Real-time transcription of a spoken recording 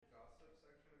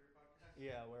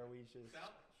Yeah, where we just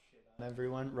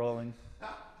everyone rolling.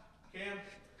 Cam,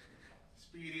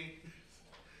 speedy.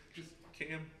 Just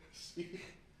Cam, speedy.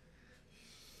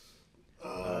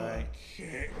 Alright.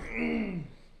 Okay.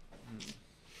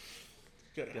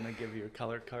 Gonna give your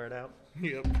color card out.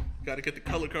 Yep. Gotta get the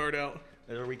color card out.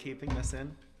 Are we keeping this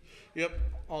in? Yep.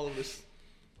 All of this.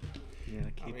 Yeah,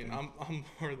 keep it. I'm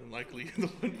more than likely the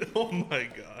one. Oh my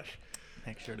gosh.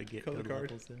 Make sure to get Color good card.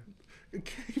 levels there. I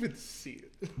can't even see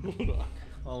it. Hold on.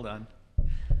 Hold on.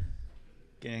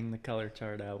 Getting the color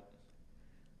chart out.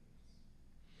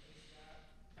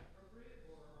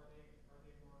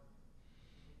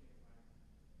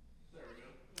 There we go.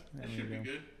 There That you should be go.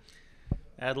 good.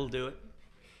 That'll do it.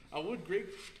 I would gray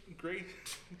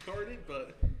card it,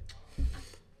 but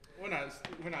we're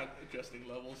not adjusting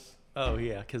levels. Oh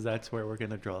yeah, because that's where we're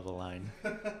gonna draw the line.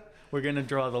 We're gonna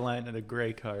draw the line at a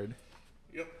gray card.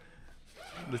 Yep.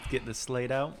 Let's get the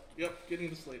slate out. Yep. Getting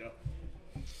the slate out.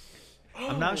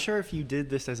 I'm not sure if you did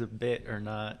this as a bit or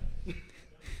not.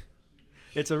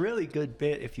 It's a really good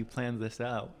bit if you planned this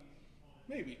out.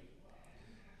 Maybe.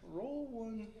 Roll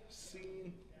 1,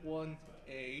 scene 1A,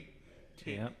 take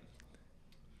Yep.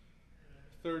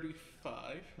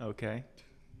 35. Okay.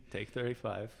 Take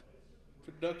 35.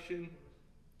 Production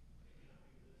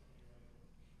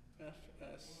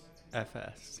FS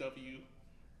FS.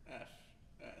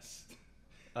 WFS.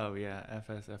 Oh yeah,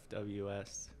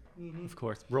 FSFWS. Mm-hmm. Of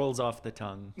course, rolls off the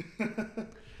tongue.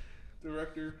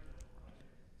 Director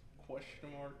question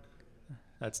mark.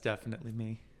 That's definitely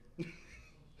me. Now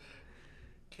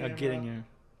Camera, getting your.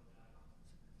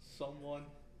 someone.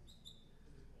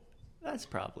 That's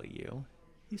probably you.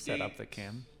 You set up the Dates.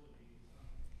 cam.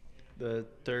 The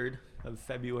 3rd of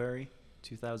February,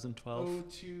 2012.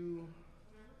 02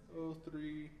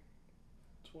 03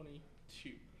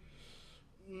 22.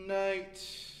 Night.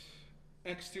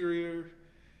 Exterior.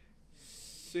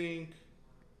 Sink.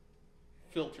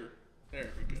 Filter. There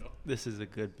we go. This is a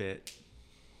good bit.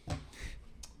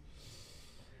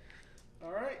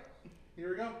 All right. Here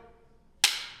we go.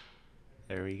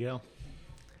 There we go.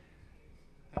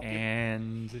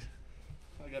 And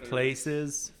I got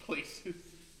places.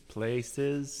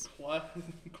 Places.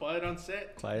 Quiet on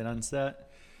set. Quiet on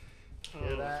set.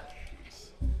 Hear that?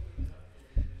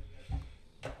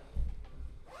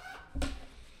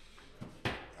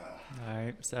 All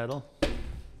right, settle.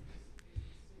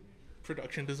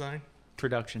 Production design.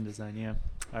 Production design, yeah.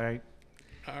 All right.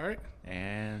 All right.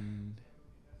 And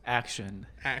action.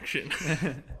 Action.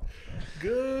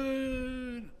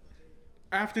 Good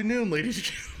afternoon, ladies and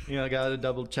gentlemen. I gotta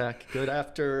double check. Good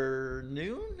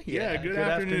afternoon? Yeah, good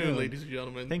afternoon, ladies and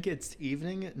gentlemen. I think it's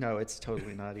evening. No, it's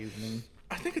totally not evening.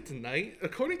 I think it's night.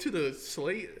 According to the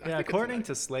slate. Yeah, according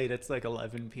to Slate, it's like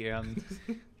 11 p.m.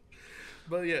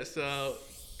 But yes,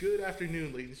 good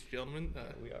afternoon, ladies and gentlemen.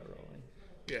 We are rolling.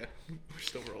 Yeah, we're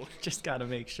still rolling. Just gotta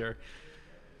make sure.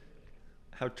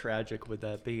 How tragic would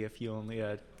that be if you only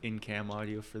had in-cam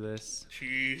audio for this?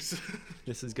 Jeez.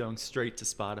 This is going straight to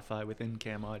Spotify with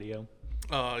in-cam audio.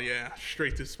 Oh yeah,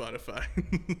 straight to Spotify.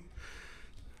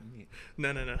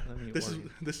 No. This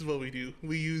is what we do.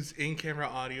 We use in-camera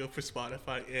audio for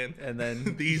Spotify and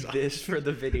then these this for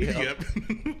the video. Yep.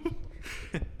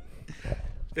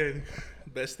 And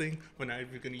best thing, we're not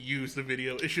even gonna use the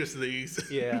video. It's just these.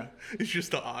 Yeah. It's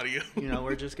just the audio.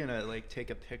 We're just gonna like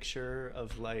take a picture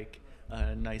of like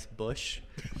a nice bush,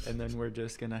 and then we're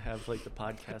just gonna have like the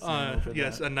podcast. Over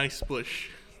yes, that. a nice bush.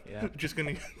 Yeah. Just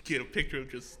gonna get a picture of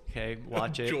just Okay,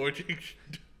 watch it. George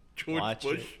Watch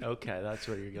Bush. it. Okay, that's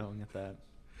where you're going with that.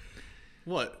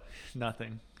 What?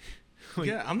 Nothing.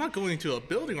 Yeah, I'm not going to a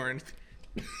building or anything.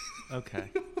 Okay.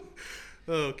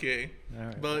 Okay. All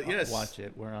right. But yes. Watch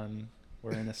it. We're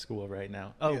in a school right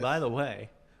now. Oh, Yes. by the way,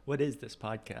 what is this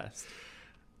podcast?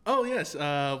 Oh yes.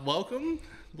 Welcome,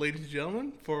 ladies and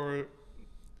gentlemen, for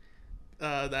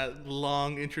that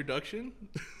long introduction.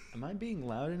 Am I being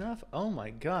loud enough? Oh my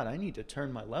god, I need to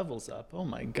turn my levels up. Oh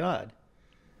my god.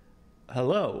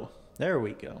 Hello. There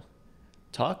we go.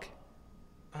 Talk?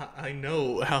 I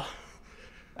know how.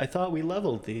 I thought we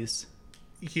leveled these.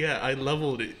 Yeah, I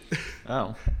leveled it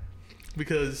Oh.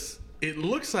 because it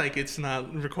looks like it's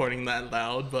not recording that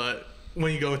loud, but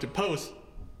when you go into post,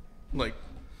 like,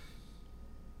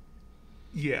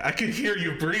 yeah, I could hear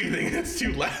you breathing. It's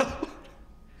too loud.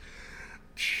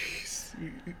 Jeez.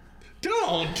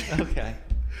 Don't. Okay.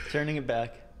 Turning it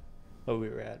back. What we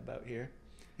were at about here.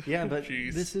 Yeah, but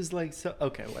Jeez. this is like so.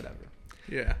 Okay, whatever.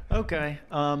 Yeah. Okay.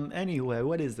 Anyway,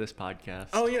 what is this podcast?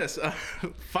 Oh yes.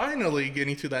 Finally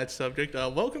getting to that subject.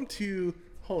 Welcome to.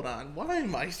 Hold on. Why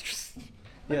am I just?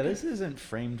 Yeah, this isn't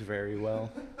framed very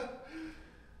well.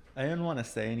 I didn't want to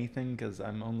say anything because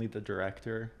I'm only the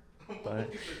director,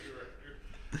 but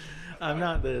I'm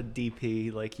not the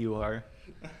DP like you are.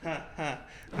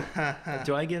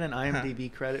 Do I get an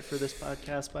IMDb credit for this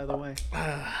podcast, by the way?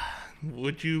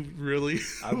 Would you really?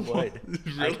 I would.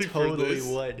 Really, I totally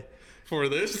would. For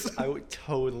this? I would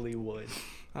totally would.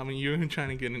 I mean, you're trying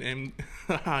to get an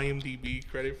IMDb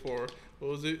credit for,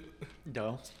 what was it?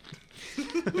 No.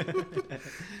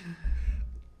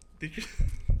 Did you?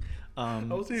 I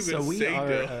wasn't even so we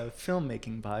are a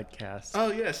filmmaking podcast.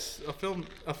 Oh yes, a film.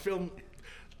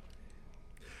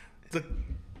 The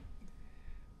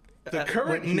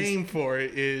current name for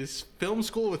it is Film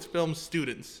School with Film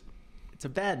Students. It's a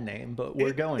bad name, but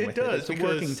we're going with it. It's a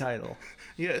working title.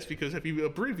 Yes, because if you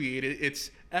abbreviate it,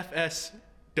 it's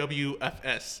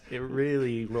FSWFS. It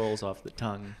really rolls off the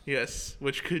tongue. Yes,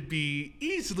 which could be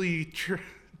easily turn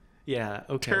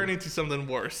into something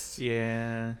worse.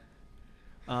 Yeah.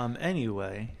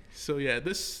 Anyway. So yeah,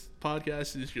 this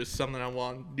podcast is just something I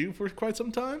want to do for quite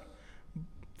some time.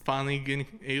 Finally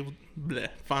able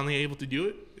to do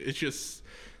it. It's just,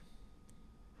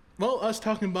 us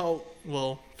talking about,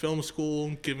 film school,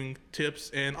 giving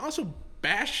tips, and also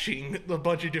bashing a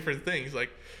bunch of different things, like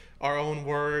our own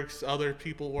works, other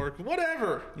people's work,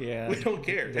 whatever. Yeah. We don't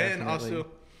care. Definitely. And also,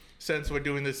 since we're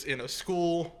doing this in a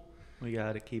school, we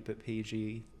got to keep it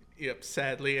PG. Yep,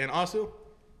 sadly. And also,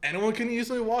 anyone can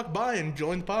easily walk by and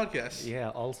join the podcast. Yeah,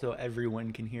 also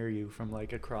everyone can hear you from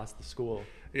across the school.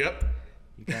 Yep.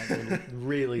 You got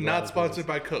really not sponsored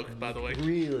by Coke, by the way.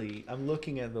 Really, I'm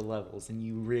looking at the levels, and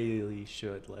you really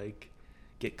should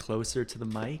get closer to the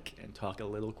mic and talk a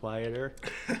little quieter.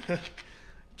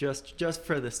 just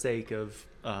for the sake of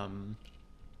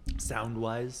sound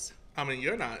wise. I mean,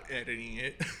 you're not editing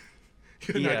it.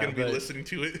 You're not going to be listening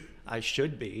to it. I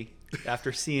should be.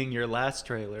 After seeing your last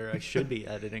trailer, I should be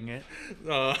editing it.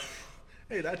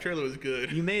 Hey, that trailer was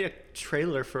good. You made a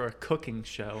trailer for a cooking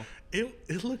show.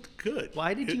 It looked good.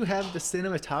 Why did you have the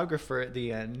cinematographer at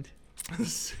the end? The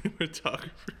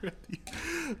cinematographer at the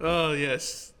end. Oh,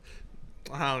 yes.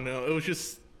 I don't know. It was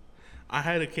just, I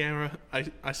had a camera.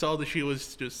 I saw that she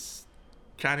was just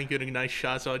trying to get a nice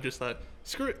shot, so I just thought,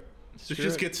 screw it.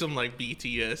 Just get some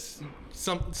BTS,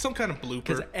 some kind of blooper.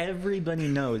 Because everybody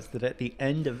knows that at the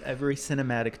end of every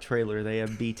cinematic trailer, they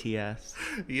have BTS.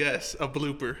 Yes, a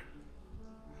blooper.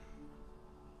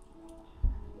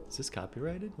 Is this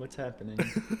copyrighted? What's happening?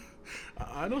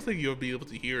 I don't think you'll be able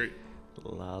to hear it.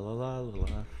 La la la la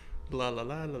la. La la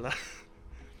la la la.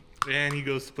 And he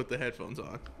goes to put the headphones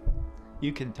on.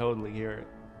 You can totally hear it.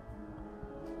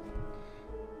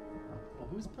 Well,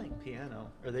 who's playing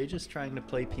piano? Are they just trying to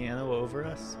play piano over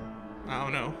us? I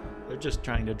don't know. They're just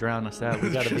trying to drown us out.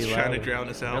 We gotta be louder. Trying to drown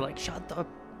us out. They're like, shut the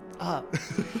up.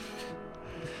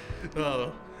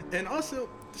 And also,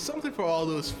 something for all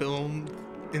those film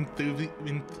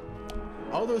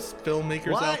all those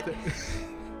filmmakers out there.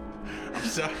 I'm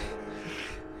sorry.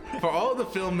 For all the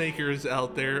filmmakers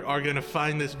out there are going to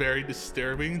find this very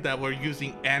disturbing that we're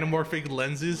using anamorphic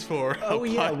lenses for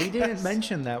yeah, we didn't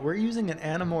mention that. We're using an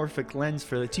anamorphic lens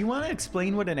for this. Do you want to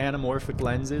explain what an anamorphic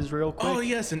lens is real quick? Oh,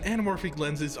 yes, and anamorphic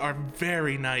lenses are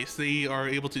very nice. They are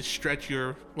able to stretch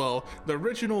the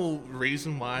original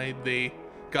reason why they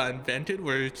got invented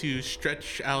were to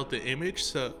stretch out the image,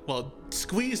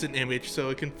 squeeze an image so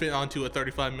it can fit onto a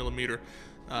 35 millimeter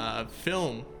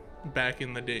film back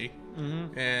in the day.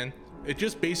 Mm-hmm. And it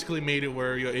just basically made it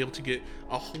where you're able to get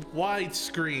a wide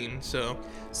screen. So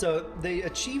they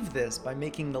achieved this by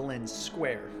making the lens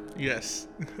square. Yes,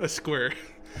 a square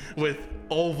with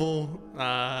oval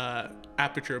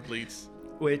aperture bleeds.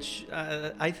 Which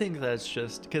I think that's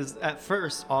just because at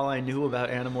first all I knew about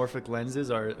anamorphic lenses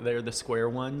they're the square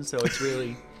ones, so it's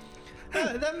really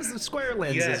them's the square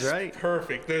lenses, yes, right?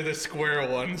 Perfect. They're the square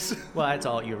ones. Well, that's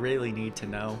all you really need to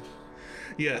know.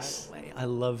 Yes. By the way, I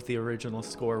love the original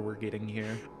score we're getting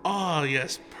here. Oh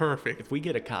yes, perfect. If we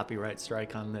get a copyright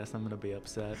strike on this, I'm gonna be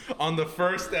upset. On the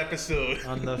first episode.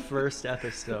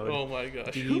 Oh my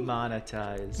gosh.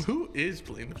 Demonetized. Who is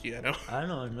playing the piano? I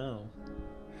don't know.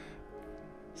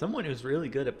 Someone who's really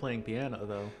good at playing piano,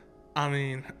 though. I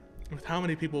mean, with how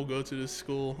many people go to this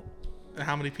school,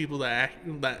 how many people that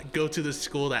go to this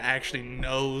school that actually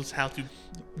knows how to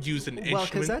use an instrument? Well,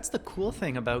 because that's the cool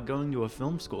thing about going to a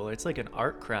film school. It's like an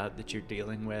art crowd that you're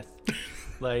dealing with.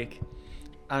 I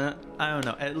don't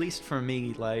know. At least for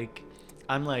me,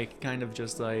 I'm kind of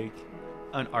just an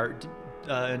art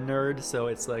nerd, so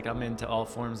it's I'm into all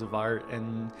forms of art,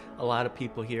 and a lot of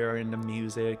people here are into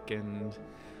music and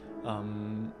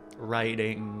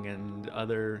writing and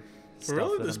other stuff.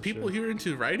 Really? There's people here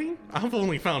into writing? I've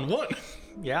only found one.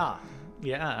 Yeah.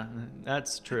 Yeah,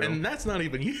 that's true. And that's not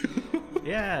even you.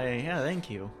 Yeah, thank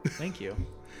you.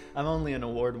 I'm only an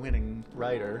award-winning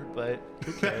writer, but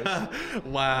who cares?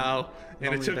 Wow.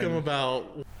 And it took him been-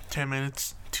 about 10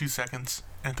 minutes, 2 seconds,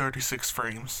 and 36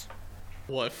 frames.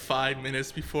 What, 5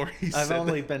 minutes before he I've said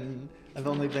only that?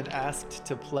 been asked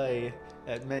to play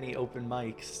at many open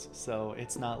mics, so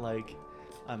it's not like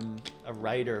I'm a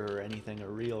writer or anything, a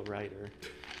real writer.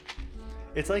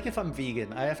 It's like if I'm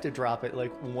vegan, I have to drop it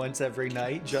like once every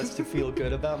night just to feel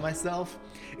good about myself.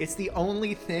 It's the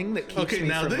only thing that keeps Okay, me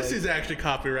now from, this like, is actually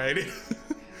copyrighted.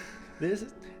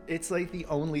 it's like the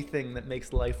only thing that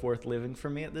makes life worth living for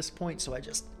me at this point, so I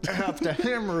just have to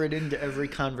hammer it into every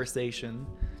conversation.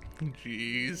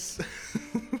 Jeez.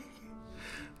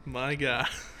 My God.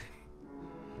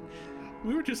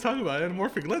 We were just talking about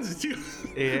anamorphic lenses too.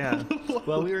 Yeah.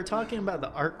 Well, we were talking about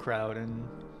the art crowd, and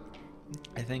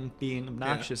I think being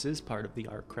obnoxious is part of the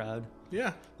art crowd.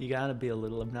 Yeah. You gotta be a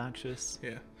little obnoxious.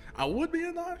 Yeah. I would be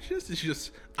obnoxious. It's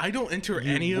just I don't enter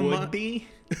You any of would my be?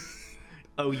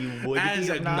 Oh, you would as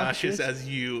be obnoxious as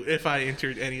you if I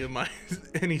entered any of my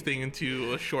anything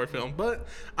into a short film. But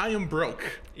I am broke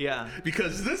Yeah.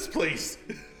 because this place.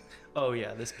 Oh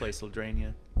yeah, this place will drain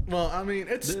you. Well, I mean,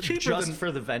 it's cheaper just than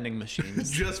for the vending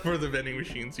machines. just for the vending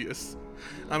machines. Yes,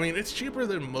 I mean it's cheaper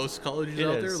than most colleges It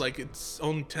out is. there. Like it's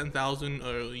only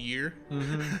 $10,000 a year.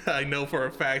 Mm-hmm. I know for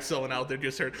a fact someone out there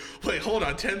just heard. Wait, hold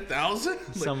on, 10,000?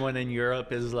 Someone in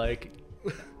Europe is like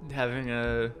having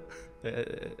I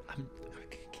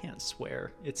can't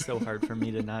swear. It's so hard for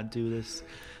me to not do this.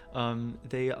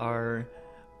 They are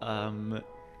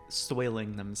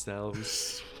soiling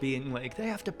themselves, being like they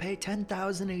have to pay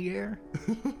 $10,000 a year.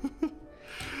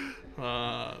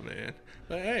 Man,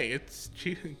 but hey, it's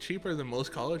cheaper than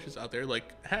most colleges out there.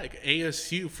 Like heck,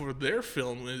 ASU for their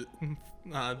film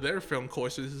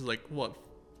courses is like what,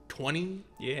 20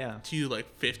 Yeah. to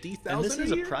like 50,000. And this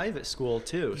is a year? private school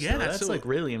too, so Yeah, that's so- like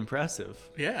really impressive.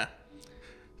 Yeah.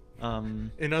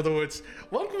 In other words,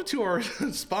 welcome to our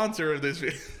sponsor of this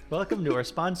video. Welcome to our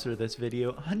sponsor of this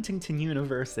video, Huntington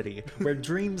University, where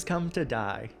dreams come to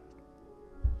die.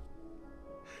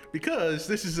 Because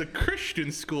this is a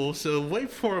Christian school, so wait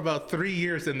for about 3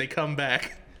 years and they come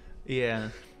back. Yeah.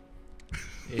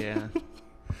 Yeah.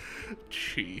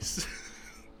 Jeez.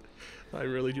 I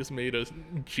really just made a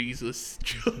Jesus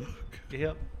joke.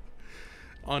 Yep.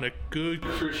 On a good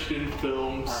Christian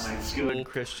film school Good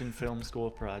Christian film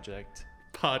school project.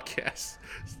 podcast.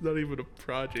 It's not even a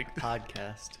project.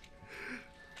 Podcast.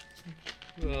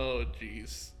 Oh,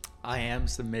 jeez. I am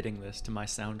submitting this to my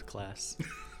sound class.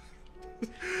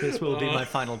 This will be my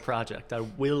final project. I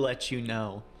will let you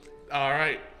know. All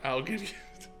right, I'll give you.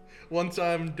 Once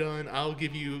I'm done, I'll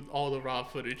give you all the raw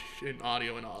footage and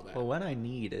audio and all that. Well, what I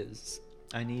need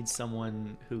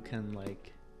someone who can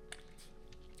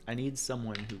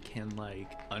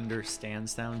understand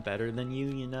sound better than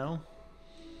you know?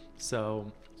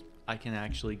 So I can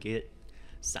actually get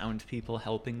sound people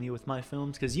helping me with my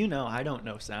films, because I don't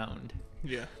know sound.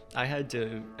 Yeah. I had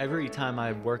to, every time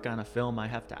I work on a film, I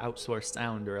have to outsource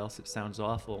sound or else it sounds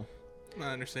awful.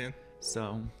 I understand.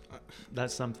 So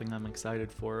that's something I'm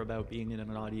excited for about being in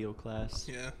an audio class.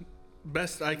 Yeah.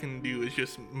 Best I can do is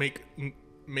just make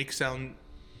sound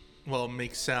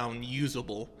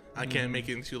usable. I can't make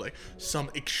it into like some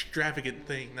extravagant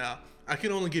thing. Now, I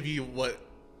can only give you what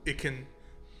it can,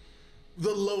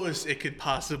 the lowest it could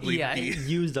possibly Yeah, be.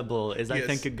 usable is, I Yes.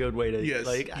 think, a good way to, Yes,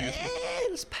 like, usable.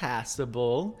 it's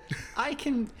passable.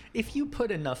 If you put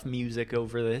enough music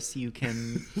over this, you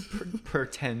can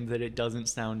pretend that it doesn't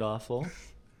sound awful.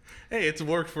 Hey, it's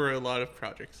worked for a lot of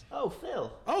projects. Oh,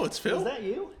 Phil. Oh, it's Phil. Is that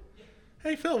you?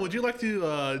 Hey, Phil, would you like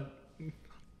to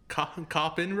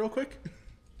cop in real quick?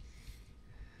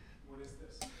 What is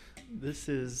this? This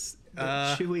is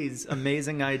Chewy's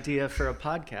amazing idea for a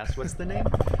podcast. What's the name?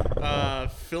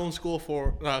 Film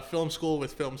school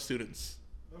with film students.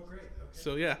 Oh, great. Okay.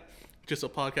 So yeah, just a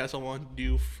podcast I wanted to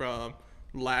do from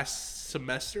last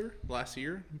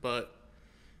year, but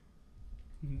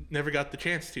never got the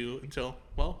chance to until,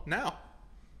 well, now.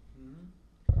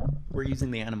 We're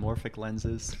using the anamorphic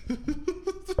lenses.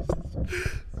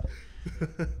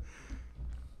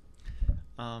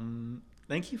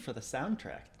 Thank you for the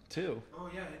soundtrack too. Oh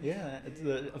yeah. Yeah, it's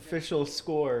the official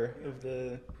score of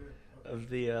the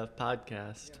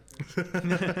podcast.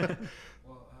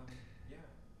 Well, yeah.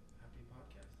 Happy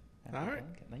podcasting. All right.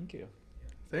 Thank you.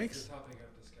 Thanks. What's the topic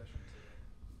of discussion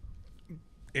today?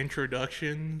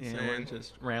 Introductions Yeah, we're and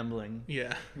just rambling.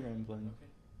 yeah. Rambling.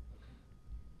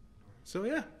 So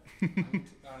yeah. Take a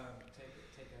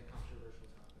controversial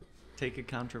topic. Take a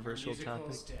controversial topic.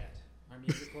 Musical's dead. Our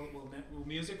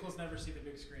musicals never see the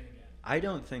big screen again. I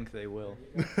don't think they will.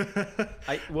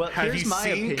 Have Here's you my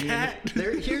seen opinion. Cat?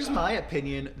 Here's my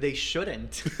opinion. They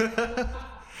shouldn't.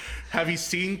 Have you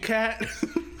seen Cat?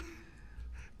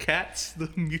 Cats the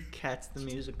Cats the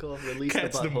musical. Release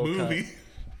Cats the the butthole movie.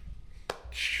 cut.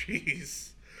 Jeez.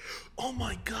 Oh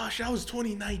my gosh, that was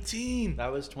 2019.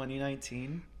 That was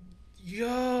 2019.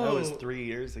 Yo. That was 3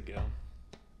 years ago.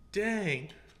 Dang.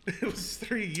 It was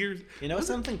 3 years. You know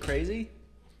something crazy?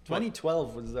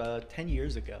 2012 was 10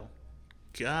 years ago.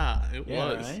 God, it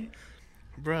Yeah, was. right?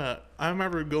 Bruh, I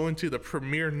remember going to the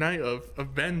premiere night of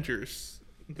Avengers,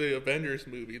 the Avengers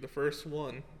movie, the first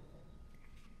one,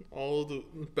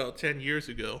 about 10 years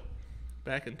ago,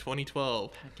 back in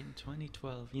 2012. Back in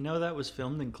 2012. You know that was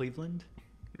filmed in Cleveland?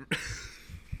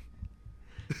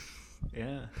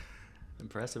 Yeah.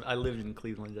 Impressive. I lived in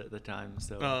Cleveland at the time,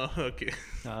 so Oh, okay.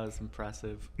 that was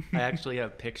impressive. I actually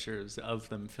have pictures of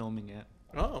them filming it.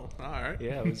 Oh, all right.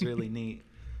 Yeah, it was really neat.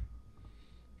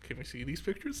 Can we see these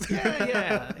pictures?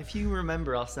 Yeah. If you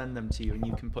remember, I'll send them to you, and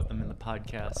you can put them in the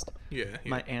podcast. Yeah.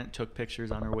 My aunt took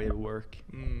pictures on her way to work.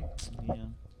 Yeah.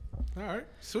 All right.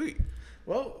 Sweet.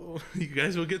 Well, you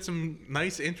guys will get some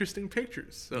nice, interesting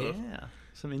pictures. So. Yeah.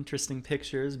 Some interesting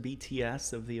pictures,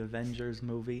 BTS, of the Avengers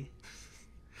movie.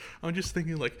 I'm just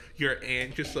thinking, like, your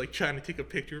aunt just, like, trying to take a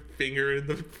picture, finger in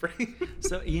the frame.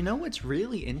 So, you know what's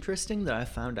really interesting that I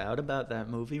found out about that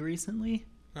movie recently?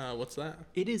 What's that?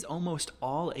 It is almost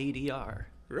all ADR.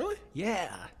 Really?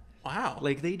 Yeah. Wow.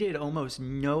 Like, they did almost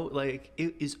no, like,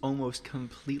 it is almost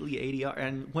completely ADR.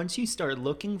 And once you start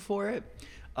looking for it,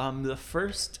 the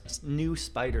first new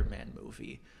Spider-Man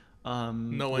movie.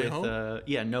 No Way Home?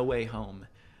 Yeah, No Way Home.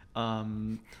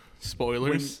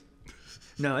 Spoilers?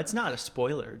 No, it's not a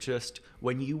spoiler. Just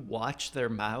when you watch their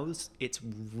mouths, it's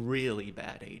really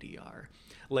bad ADR.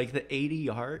 Like, the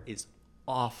ADR is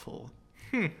awful.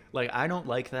 Like, I don't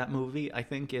like that movie. I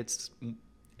think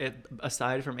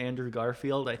aside from Andrew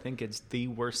Garfield, I think it's the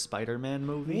worst Spider-Man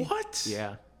movie. What?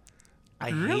 Yeah.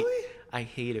 Really? I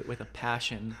hate it with a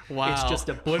passion. Wow. It's just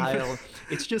a pile.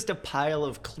 It's just a pile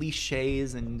of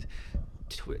cliches and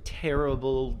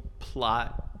terrible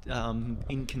plot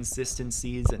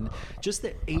inconsistencies, and just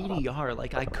the ADR.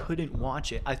 Like, I couldn't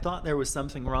watch it. I thought there was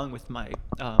something wrong with my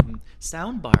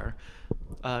sound bar,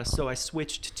 so I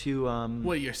switched to.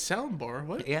 Wait, your sound bar?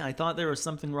 What? Yeah, I thought there was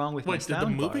something wrong with my Wait, did sound the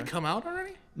movie bar. come out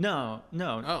already? No.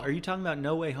 Oh. Are you talking about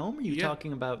No Way Home? Or are you Yeah.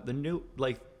 talking about the new,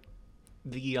 like,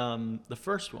 the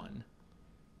first one?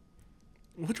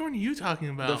 Which one are you talking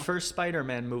about? The first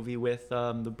Spider-Man movie with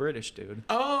the British dude.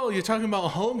 Oh, you're talking about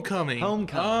Homecoming.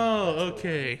 Homecoming. Oh,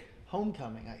 okay.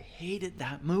 Homecoming. I hated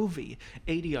that movie.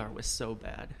 ADR was so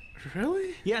bad.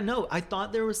 Really? Yeah, no, I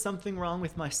thought there was something wrong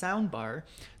with my soundbar,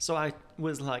 so I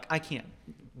was like, I can't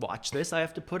watch this. I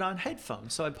have to put on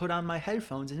headphones. So I put on my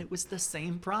headphones, and it was the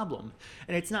same problem.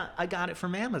 And it's not. I got it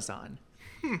from Amazon.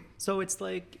 So it's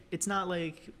like, it's not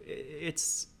like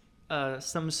it's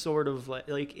some sort of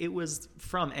like it was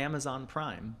from Amazon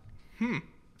Prime.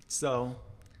 So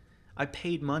I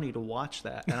paid money to watch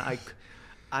that, and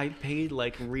I paid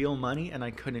like real money, and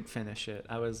I couldn't finish it.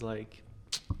 I was like,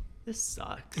 this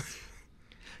sucks.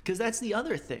 Because that's the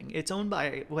other thing. It's owned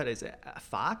by, what is it,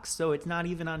 Fox? So it's not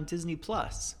even on Disney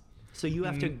Plus. So you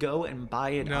have to go and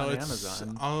buy it No, on it's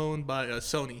Amazon. owned by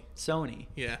Sony. Sony.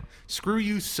 Yeah. Screw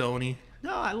you, Sony.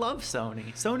 No, I love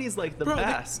Sony. Sony's like the Bro,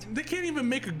 best. They can't even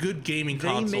make a good gaming They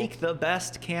console. make the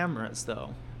best cameras,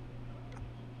 though.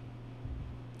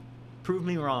 Prove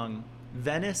me wrong.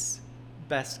 Venice,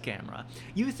 best camera.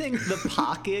 You think the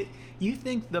Pocket? You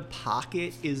think the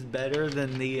Pocket is better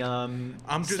than the I'm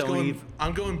just Sony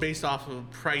I'm going based off of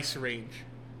price range.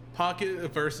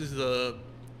 Pocket versus the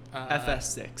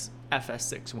FS6?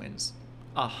 FS6 wins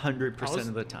 100%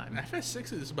 of the time.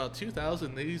 FS6 is about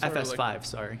 2,000. These FS5, are like,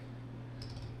 sorry.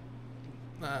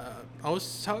 I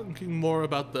was talking more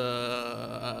about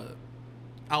the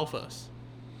Alphas.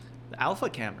 The Alpha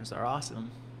cameras are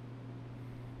awesome.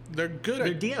 They're good They're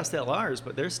at DSLRs,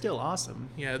 but they're still awesome.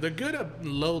 yeah, they're good at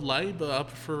low light, but I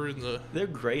prefer the They're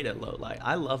great at low light.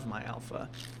 I love my Alpha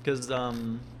because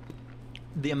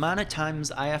the amount of times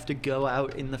I have to go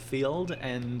out in the field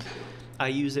and I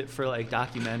use it for like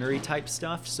documentary type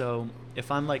stuff. So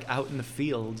if I'm like out in the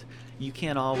field, you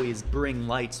can't always bring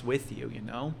lights with you, you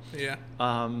know? yeah.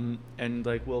 And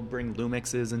like we'll bring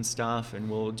Lumixes and stuff and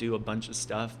we'll do a bunch of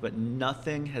stuff, but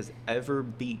nothing has ever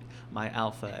beat my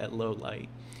Alpha at low light.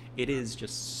 It is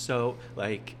just so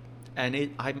like,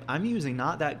 and I'm using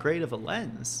not that great of a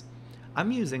lens.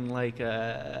 I'm using like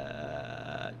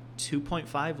a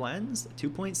 2.5 lens,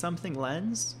 2 something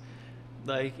lens.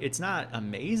 Like, it's not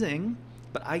amazing,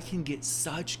 but I can get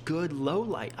such good low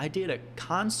light. I did a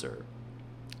concert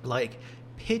like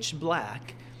pitch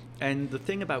black. And the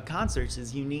thing about concerts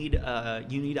is you need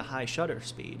a high shutter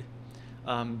speed,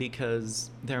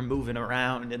 because they're moving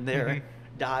around and they're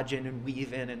dodging and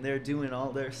weaving and they're doing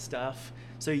all their stuff.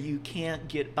 So you can't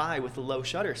get by with a low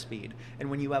shutter speed. And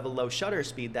when you have a low shutter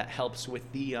speed, that helps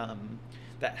with the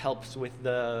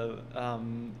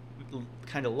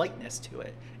kind of lightness to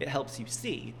it. It helps you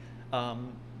see.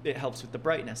 It helps with the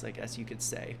brightness, I guess you could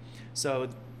say. So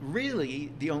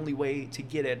really, the only way to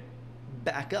get it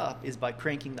back up is by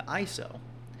cranking the ISO.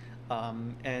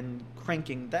 And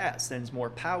cranking that sends more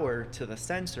power to the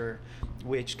sensor,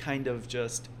 which kind of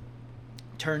just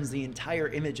turns the entire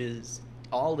images,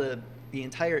 the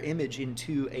entire image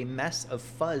into a mess of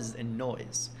fuzz and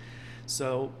noise.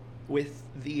 So with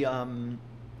the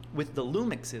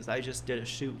Lumixes, I just did a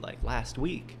shoot like last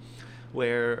week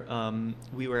where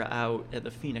we were out at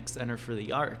the Phoenix Center for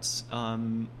the Arts,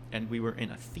 and we were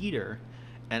in a theater,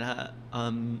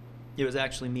 and it was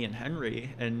actually me and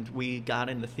Henry, and we got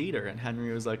in the theater, and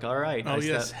Henry was like, all right. Oh,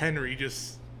 yes, Henry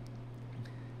just...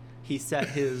 He set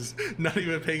his... Not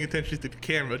even paying attention to the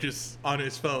camera, just on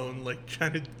his phone, like,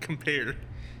 trying to compare.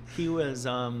 He was...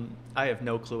 I have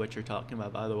no clue what you're talking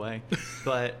about, by the way.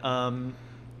 But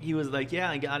he was like, yeah,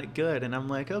 I got it good. And I'm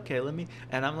like, okay, let me...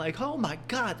 And I'm like, oh, my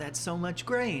God, that's so much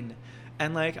grain.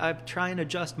 And, like, I'm trying to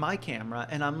adjust my camera,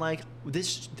 and I'm like,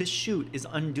 this shoot is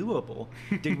undoable.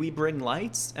 Did we bring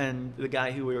lights? And the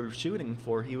guy who we were shooting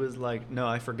for, he was like, no,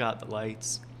 I forgot the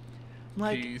lights. I'm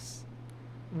like... Jeez.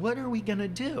 What are we going to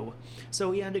do? So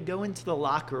we had to go into the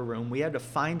locker room. We had to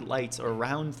find lights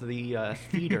around the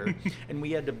theater, and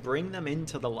we had to bring them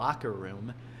into the locker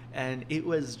room. And it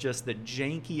was just the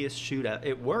jankiest shoot.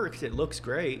 It worked. It looks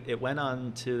great. It went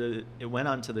on to the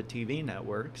TV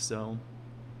network. So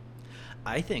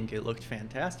I think it looked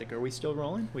fantastic. Are we still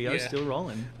rolling? We are still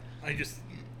rolling. I just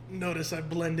noticed I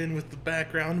blend in with the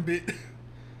background a bit.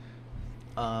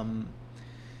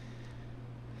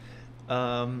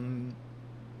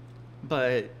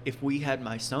 But if we had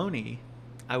my Sony,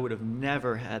 I would have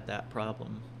never had that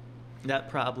problem. That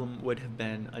problem would have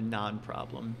been a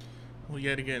non-problem. Well,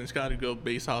 yet again, it's got to go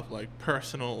based off, like,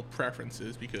 personal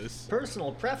preferences, because...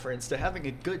 Personal preference to having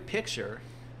a good picture.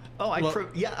 Oh, I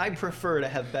prefer to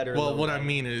have better... Well, what I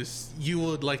mean is, you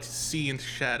would like to see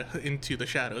into the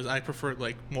shadows. I prefer,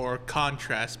 like, more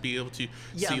contrast, be able to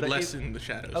see less in the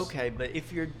shadows. Okay, but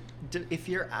if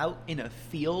you're out in a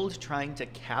field trying to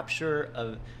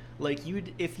capture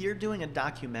if you're doing a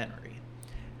documentary,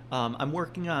 I'm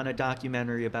working on a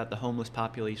documentary about the homeless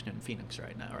population in Phoenix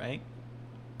right now, right?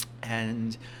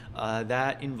 And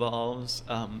that involves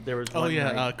there was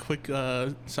one quick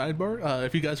sidebar.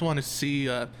 If you guys want to see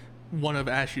one of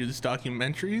Ash's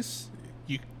documentaries,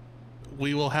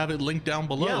 we will have it linked down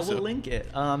below. Yeah, we'll link it.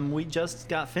 We just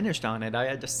got finished on it. I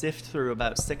had to sift through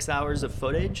about 6 hours of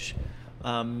footage,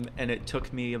 and it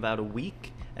took me about a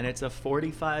week. And it's a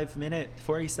 47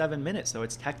 minutes, so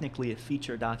it's technically a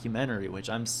feature documentary, which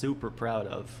I'm super proud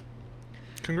of.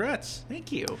 Congrats.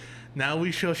 Thank you. Now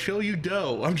we shall show you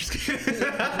dough. I'm just kidding.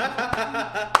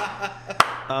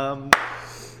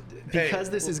 Because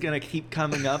this is going to keep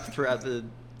coming up throughout the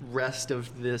rest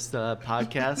of this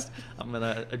podcast, I'm going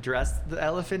to address the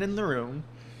elephant in the room.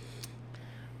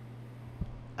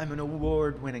 I'm an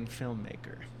award-winning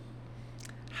filmmaker.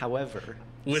 However...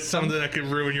 With something that could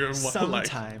ruin your life.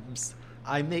 Sometimes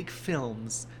I make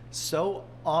films so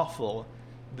awful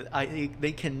that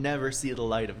they can never see the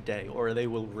light of day, or they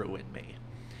will ruin me.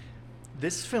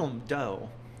 This film,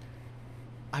 Doe,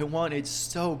 I wanted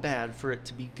so bad for it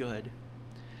to be good,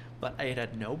 but I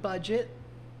had no budget.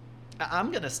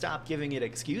 I'm gonna stop giving it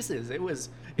excuses. It was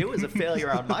a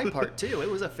failure on my part too. It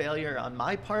was a failure on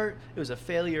my part. It was a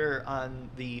failure on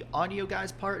the audio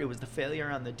guy's part. It was the failure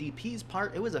on the DP's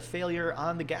part. It was a failure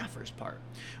on the gaffer's part.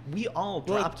 We all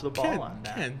dropped the ball on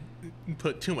that. Can't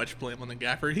put too much blame on the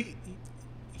gaffer.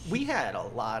 We had a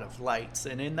lot of lights,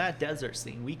 and in that desert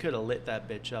scene, we could have lit that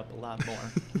bitch up a lot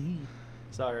more.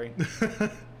 Sorry.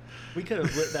 We could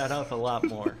have lit that up a lot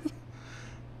more.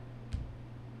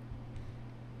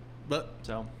 But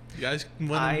so you guys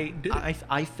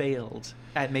I failed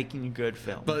at making a good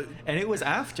film. And it was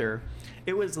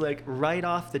like right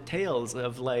off the tails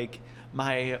of like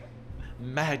my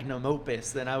magnum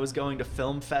opus. Then I was going to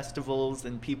film festivals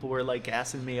and people were like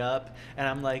gassing me up, and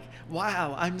I'm like,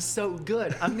 wow, I'm so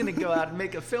good. I'm gonna go out and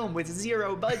make a film with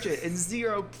zero budget and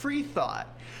zero pre-thought.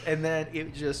 And then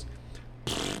it just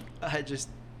I just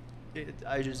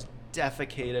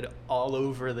defecated all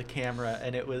over the camera,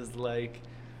 and it was like,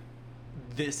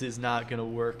 this is not gonna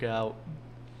work out.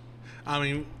 I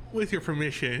mean, with your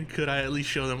permission, could I at least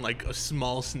show them like a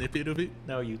small snippet of it?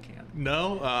 No, you can't.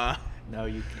 No? No,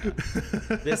 you can't.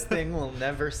 This thing will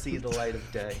never see the light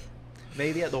of day.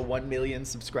 Maybe at the 1 million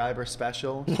subscriber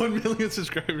special. 1 million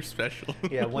subscriber special.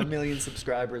 Yeah, 1 million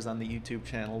subscribers on the YouTube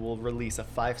channel will release a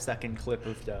 5-second clip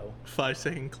of dough.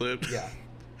 5-second clip. Yeah.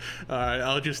 All right,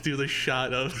 I'll just do the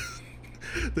shot of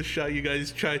the shot you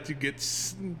guys tried to get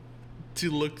to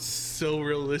look so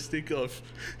realistic of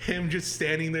him just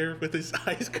standing there with his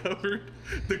eyes covered,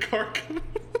 the car covered.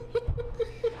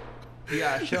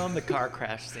 Yeah, show him the car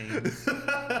crash scene.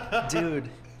 Dude.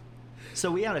 So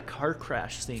we had a car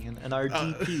crash scene, and our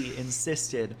DP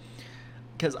insisted,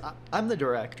 because I'm the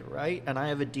director, right? And I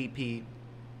have a DP.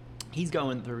 He's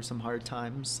going through some hard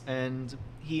times, and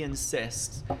he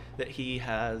insists that he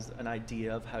has an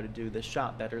idea of how to do this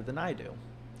shot better than I do.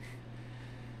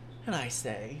 And I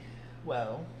say,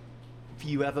 well, if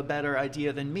you have a better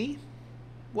idea than me,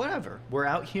 whatever. We're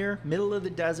out here, middle of the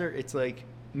desert. It's like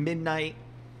midnight.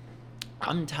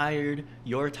 I'm tired.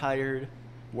 You're tired.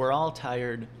 We're all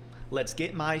tired. Let's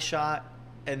get my shot,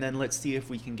 and then let's see if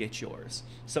we can get yours.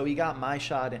 So he got my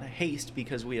shot in a haste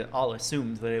because we all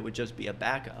assumed that it would just be a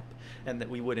backup and that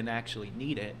we wouldn't actually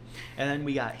need it. And then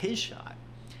we got his shot,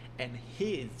 and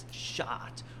his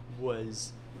shot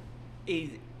was...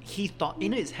 He thought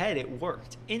in his head it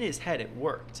worked. In his head it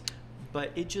worked,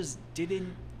 but it just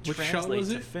didn't Which shot translate was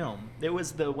to it? film. It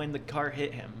was when the car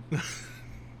hit him.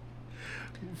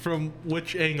 From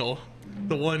which angle?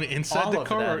 The one inside All the of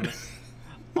car? them.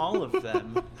 All of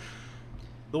them.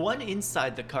 The one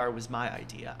inside the car was my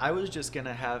idea. I was just going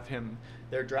to have him,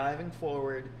 they're driving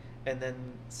forward, and then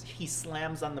he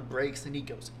slams on the brakes and he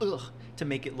goes, ugh, to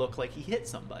make it look like he hit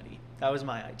somebody. That was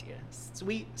my idea.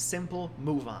 Sweet, simple,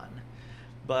 move on.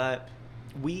 But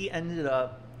we ended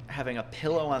up having a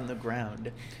pillow on the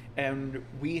ground, and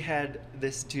we had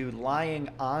this dude lying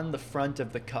on the front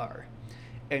of the car.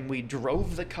 And we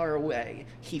drove the car away.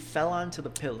 He fell onto the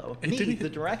pillow. And Me, the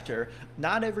director,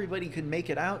 not everybody could make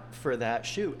it out for that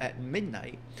shoot at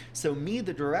midnight. So me,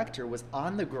 the director, was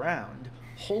on the ground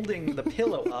holding the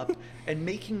pillow up and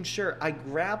making sure I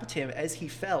grabbed him as he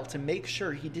fell to make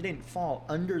sure he didn't fall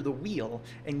under the wheel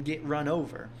and get run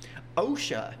over.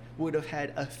 OSHA would have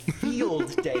had a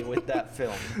field day with that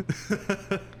film.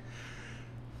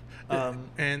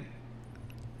 And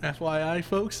FYI,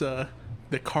 folks,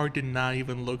 the car did not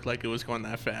even look like it was going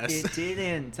that fast. It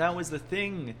didn't. That was the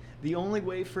thing. The only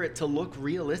way for it to look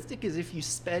realistic is if you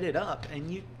sped it up,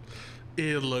 and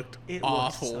It looked it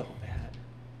awful. looked so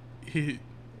bad.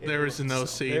 There was looked no so-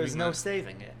 saving There was no that.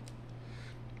 saving it.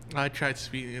 I tried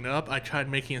speeding it up. I tried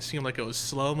making it seem like it was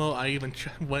slow-mo. I even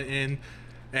went in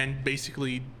and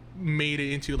basically made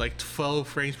it into like 12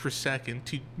 frames per second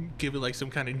to give it like some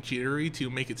kind of jittery to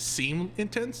make it seem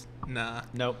intense. Nah.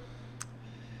 Nope.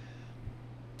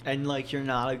 And like, you're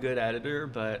not a good editor,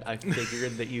 but I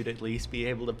figured that you'd at least be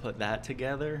able to put that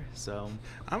together. So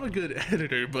I'm a good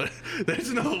editor, but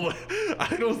there's no way.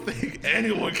 I don't think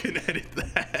anyone can edit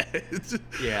that.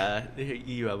 yeah,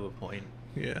 you have a point.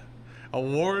 Yeah.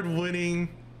 Award-winning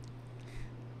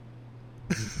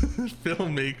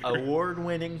filmmaker.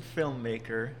 Award-winning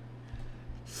filmmaker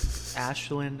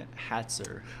Ashlin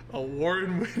Hatzer.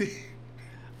 Award-winning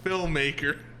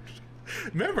filmmaker.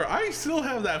 Remember, I still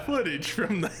have that footage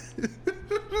from that.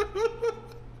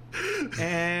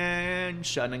 And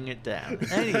shutting it down.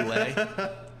 Anyway.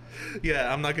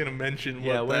 Yeah, I'm not gonna mention what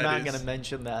Yeah, we're that not is. going to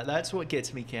mention that. That's what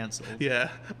gets me canceled. Yeah.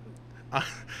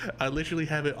 I literally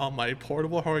have it on my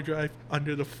portable hard drive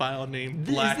under the file name Is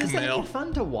this Blackmail. any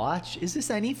fun to watch? Is this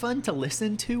any fun to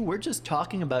listen to? We're just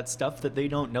talking about stuff that they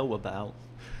don't know about.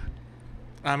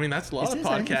 I mean, that's a lot Is of this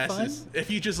any podcasts. fun? If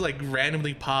you just like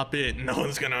randomly pop in, no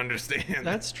one's gonna understand.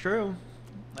 That's true.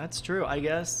 That's true. I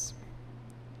guess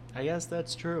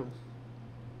that's true.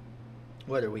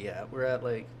 What are we at? We're at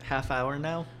like half hour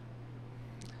now?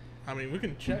 I mean, we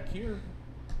can check here.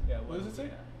 Yeah, What does it say?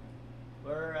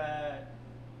 We're at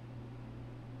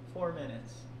 4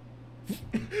 minutes.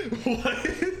 What?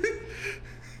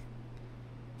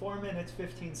 4 minutes,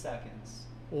 15 seconds.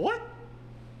 What?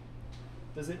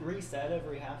 Does it reset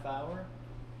every half hour?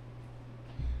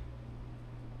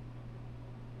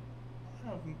 I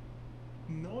have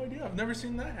no idea. I've never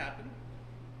seen that happen.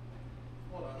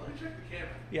 Hold on, let me check the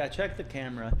camera. Yeah, check the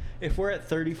camera. If we're at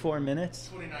 34 minutes,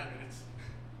 29 minutes.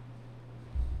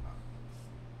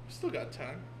 Still got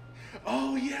time.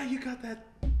 Oh yeah, you got that.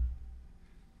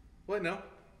 What? No,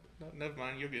 never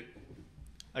mind. You're good.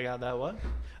 I got that what?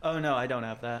 Oh no, I don't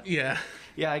have that. Yeah,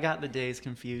 Yeah, I got the days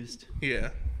confused. yeah.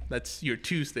 That's your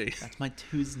Tuesday. That's my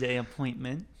Tuesday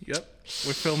appointment. Yep.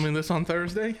 We're filming this on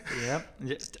Thursday. Yep.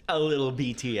 Just a little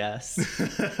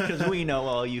BTS. Because we know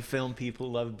all you film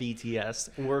people love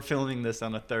BTS. We're filming this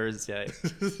on a Thursday.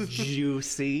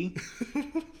 Juicy.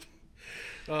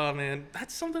 Oh, man.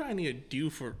 That's something I need to do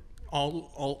for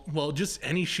well, just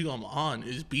any shoot I'm on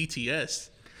is BTS.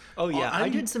 Oh, yeah. I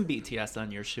did some BTS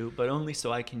on your shoot, but only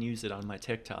so I can use it on my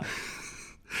TikTok.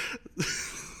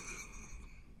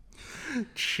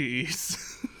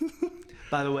 Jeez.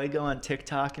 By the way, go on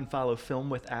TikTok and follow Film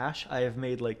with Ash. I have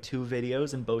made like 2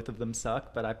 videos and both of them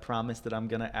suck, but I promise that I'm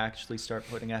going to actually start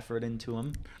putting effort into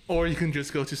them. Or you can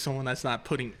just go to someone that's not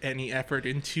putting any effort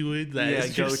into it.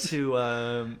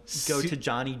 Go to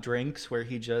Johnny Drinks, where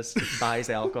he just buys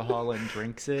alcohol and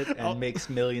drinks it and makes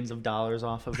millions of dollars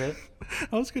off of it.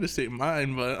 I was going to say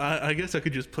mine, but I guess I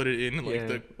could just put it in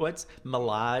like What's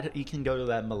Malad? You can go to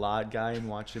that Malad guy and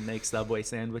watch him make Subway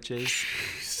sandwiches.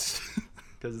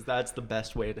 Because that's the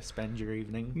best way to spend your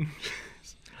evening.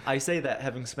 I say that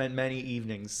having spent many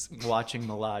evenings watching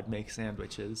Malad make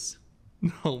sandwiches.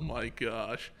 Oh my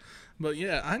gosh. But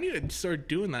yeah, I need to start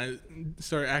doing that.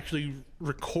 Start actually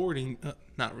recording.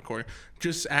 Not recording.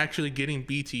 Just actually getting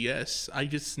BTS. I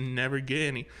just never get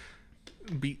any.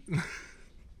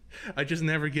 I just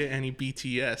never get any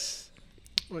BTS.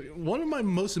 One of my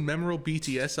most memorable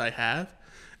BTS I have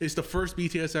is the first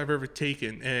BTS I've ever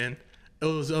taken. And it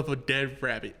was of a dead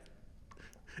rabbit.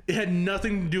 It had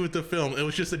nothing to do with the film. It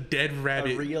was just a dead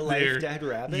rabbit. A real life dead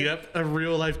rabbit? Yep, a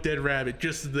real life dead rabbit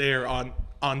just there on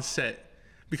set.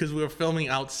 Because we were filming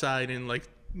outside in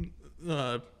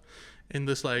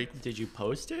this like... Did you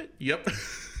post it? Yep.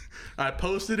 I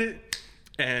posted it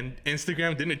and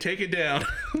Instagram didn't take it down.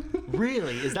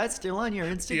 Really? Is that still on your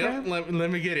Instagram? Yep,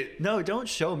 let me get it. No, don't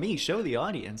show me. Show the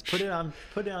audience. Put it on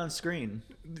screen.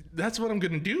 That's what I'm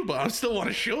going to do, but I still want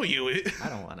to show you it. I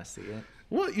don't want to see it.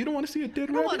 What? You don't want to see a dead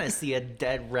rabbit? I want to see a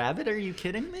dead rabbit. Are you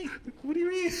kidding me? What do you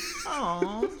mean?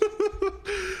 Oh.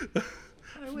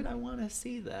 Why would I want to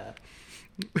see that?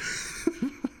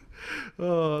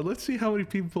 Let's see how many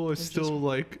people are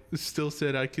still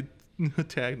said I could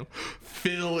tag them.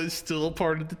 Phil is still a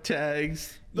part of the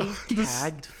tags. You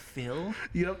tagged Phil?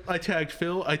 Yep, I tagged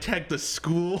Phil. I tagged the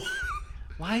school.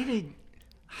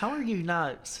 How are you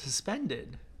not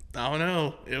suspended? I don't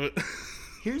know.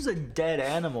 Here's a dead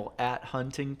animal at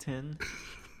Huntington.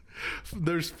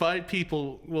 There's 5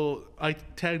 people. Well, I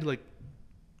tagged like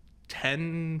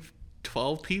 10,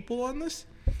 12 people on this,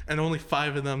 and only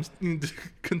 5 of them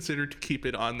considered to keep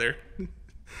it on their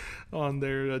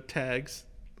tags.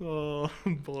 Oh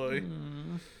boy.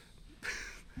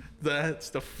 That's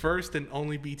the first and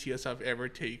only BTS I've ever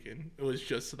taken. It was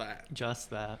just that. Just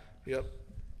that. Yep.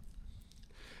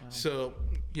 Wow. So,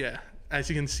 yeah, as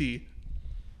you can see,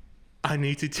 I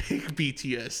need to take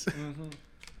BTS. Mm-hmm.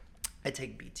 I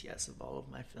take BTS of all of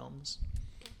my films.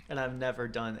 And I've never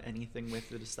done anything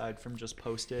with it aside from just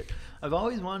post it. I've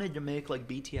always wanted to make like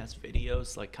BTS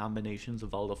videos, like combinations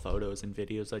of all the photos and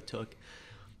videos I took.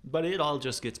 But it all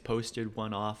just gets posted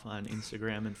one-off on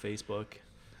Instagram and Facebook.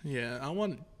 Yeah, I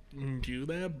want to do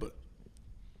that, but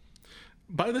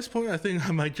by this point, I think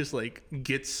I might just like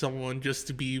get someone just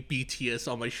to be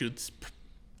BTS on my shoots,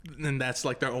 and that's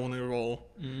like their only role.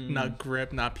 Not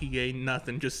grip, not PA,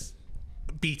 nothing, just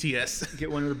BTS.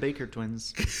 Get one of the Baker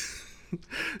twins.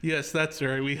 Yes, that's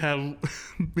right. We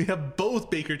have both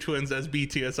Baker twins as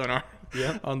BTS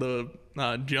on the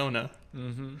Jonah.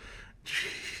 Mm-hmm.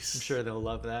 Jeez. I'm sure they'll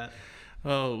love that.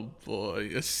 Oh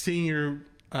boy,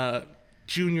 a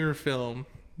junior film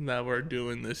that we're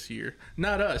doing this year.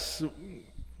 Not us.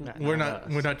 We're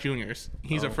not juniors.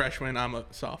 He's a freshman. I'm a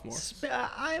sophomore.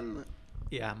 I'm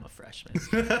a freshman.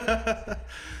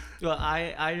 Well,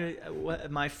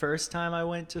 my first time I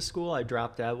went to school, I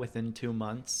dropped out within 2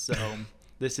 months. So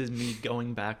this is me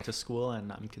going back to school,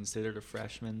 and I'm considered a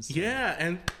freshman. So. Yeah,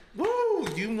 and woo,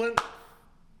 you went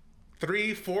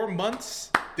 3-4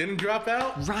 months, didn't drop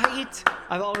out. Right.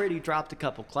 I've already dropped a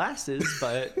couple classes,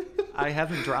 but I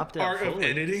haven't dropped out. Art of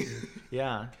editing.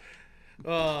 Yeah.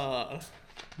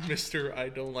 Mr. I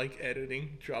don't like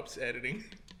editing drops editing.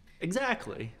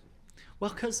 Exactly. Well,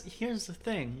 because here's the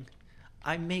thing.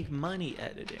 I make money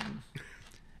editing,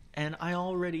 and I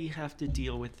already have to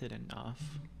deal with it enough.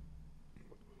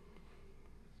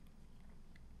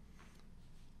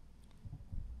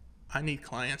 I need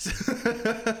clients.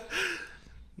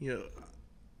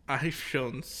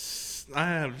 I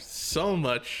have so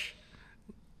much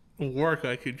work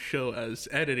I could show as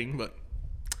editing, but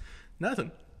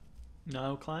nothing.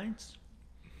 No clients?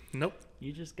 Nope.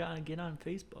 You just gotta get on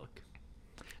Facebook.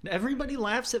 Everybody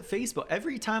laughs at Facebook.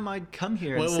 Every time I come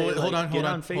here and Wait, say, wait, hold on, get hold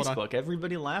on on, hold on. Facebook,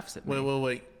 everybody laughs at me.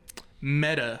 Wait.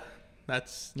 Meta.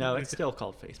 That's No, it's still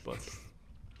called Facebook.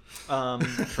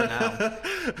 For now.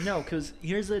 No, because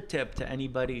here's a tip to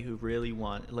anybody who really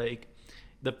want, like,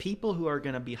 the people who are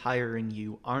going to be hiring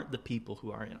you aren't the people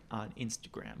who are on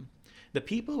Instagram. The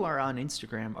people who are on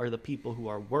Instagram are the people who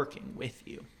are working with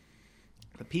you.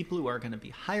 The people who are going to be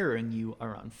hiring you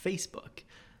are on Facebook.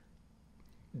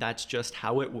 That's just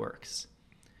how it works.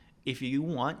 If you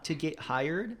want to get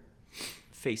hired,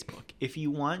 Facebook. If you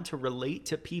want to relate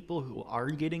to people who are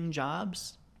getting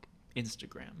jobs,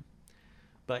 Instagram.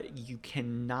 But you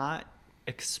cannot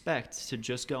expect to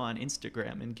just go on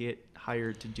Instagram and get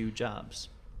hired to do jobs.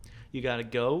 You got to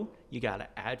go, you got to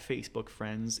add Facebook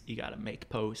friends, you got to make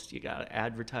posts, you got to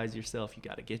advertise yourself, you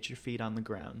got to get your feet on the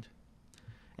ground.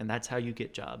 And that's how you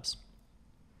get jobs.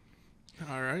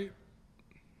 all right.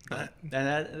 And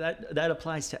that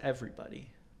applies to everybody.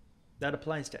 That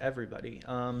applies to everybody.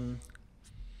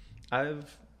 I've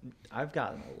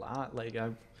gotten a lot. Like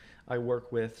I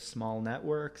work with small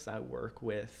networks. I work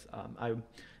with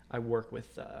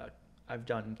I've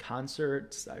done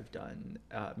concerts. I've done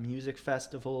music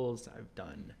festivals. I've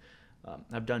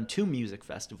done 2 music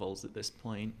festivals at this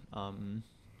point. Done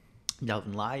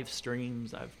live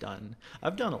streams. I've done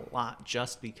a lot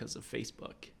just because of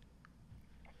Facebook.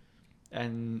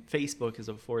 And Facebook has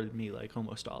afforded me like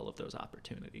almost all of those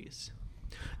opportunities.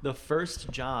 The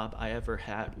first job I ever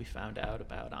had, we found out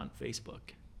about on Facebook.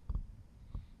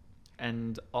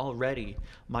 And already,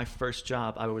 my first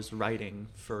job, I was writing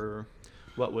for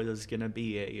what was going to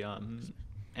be a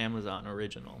Amazon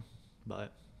original,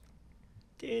 but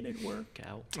didn't work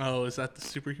out. Oh, is that the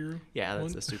superhero? Yeah, that's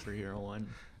one? the superhero one.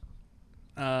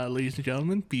 Ladies and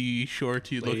gentlemen, be sure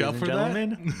to look Ladies out and for gentlemen,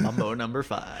 that. Mambo number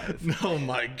 5. Oh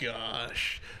my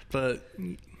gosh. But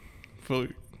for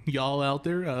y'all out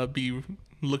there, be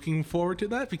looking forward to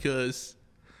that because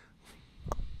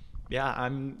Yeah,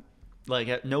 I'm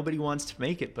like, nobody wants to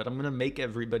make it, but I'm going to make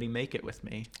everybody make it with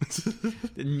me.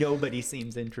 Nobody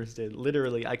seems interested.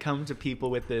 Literally, I come to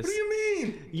people with this. what do you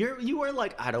mean? You are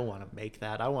like, I don't want to make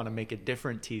that. I want to make a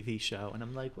different TV show. And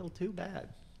I'm like, well, too bad.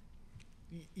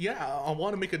 Yeah, I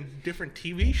want to make a different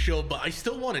TV show, but I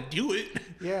still want to do it.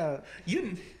 Yeah.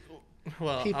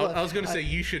 Well, People- I was going to say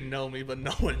you should know me, but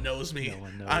no one knows me. No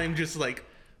one knows. I'm just like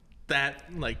that,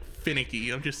 like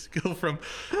finicky. I'm just go from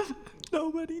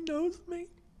Nobody knows me.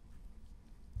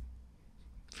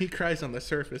 he cries on the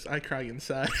surface, I cry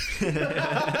inside.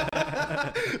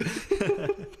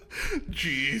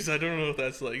 Jeez, I don't know if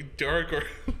that's like dark or.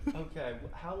 Okay,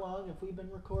 how long have we been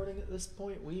recording at this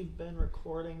point? We've been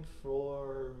recording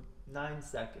for 9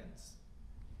 seconds.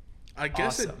 I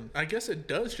guess Awesome. it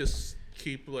does just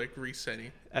keep like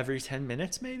resetting. Every 10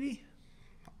 minutes, maybe?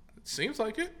 It seems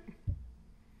like it.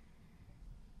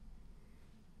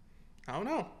 I don't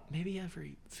know. Maybe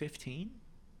every 15?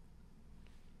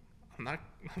 I'm not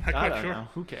I quite don't sure. know.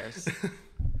 Who cares?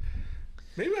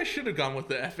 Maybe I should have gone with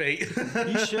the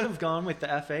F8. You should have gone with the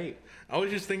F8. I was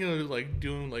just thinking of like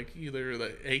doing like either the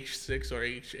H6 or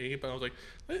H8, but I was like,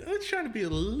 let's try to be a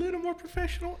little more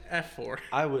professional. F4.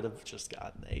 I would have just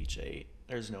gotten the H8.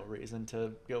 There's no reason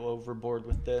to go overboard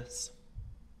with this.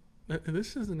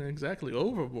 This isn't exactly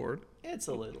overboard. It's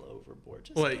a little overboard.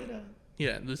 Just Like, get a,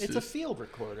 yeah, this it's is. a field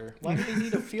recorder. Why do we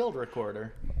need a field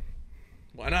recorder?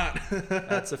 Why not?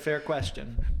 That's a fair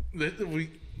question.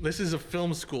 This is a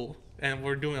film school, and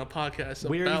we're doing a podcast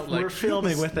We're about like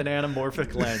filming with an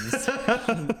anamorphic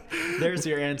lens. There's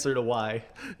your answer to why.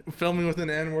 filming with an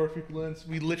anamorphic lens.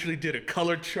 We literally did a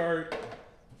color chart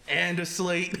and a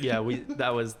slate. Yeah,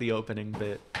 that was the opening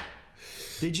bit.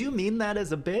 Did you mean that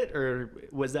as a bit, or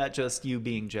was that just you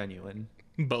being genuine?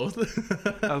 Both.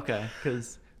 Okay,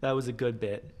 because that was a good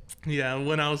bit. Yeah,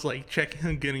 when I was like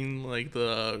getting like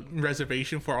the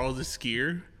reservation for all this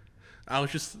gear, I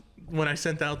was just when I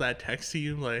sent out that text to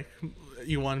you, like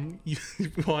you want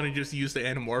to just use the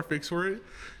anamorphics for it,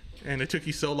 and it took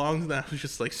you so long that I was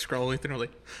just like scrolling through,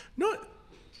 like, no,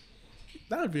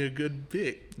 that would be a good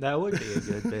bit. That would be a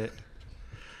good bit.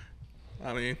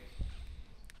 I mean,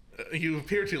 you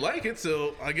appear to like it,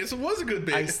 so I guess it was a good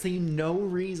bit. I see no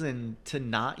reason to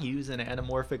not use an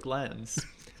anamorphic lens.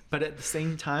 But at the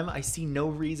same time, I see no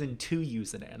reason to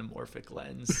use an anamorphic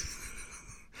lens.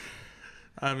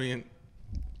 I mean,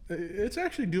 it's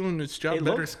actually doing its job It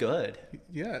better. looks good.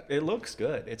 Yeah. It looks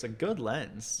good. It's a good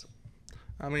lens.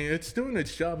 I mean, it's doing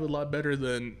its job a lot better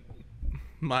than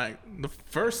the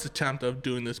first attempt of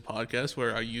doing this podcast,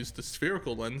 where I used the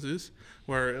spherical lenses,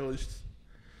 where it was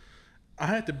I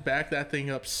had to back that thing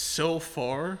up so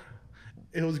far.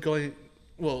 It was going,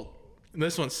 well,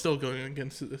 This one's still going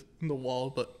against the wall,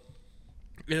 but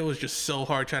it was just so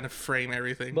hard trying to frame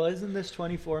everything. Well, isn't this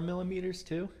 24 millimeters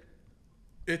too?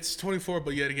 It's 24,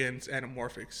 but yet again, it's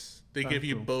anamorphics. They give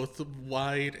you cool. both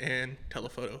wide and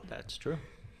telephoto. That's true.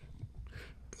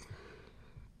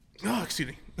 Oh, excuse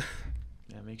me.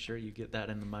 Yeah, make sure you get that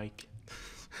in the mic.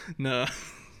 No.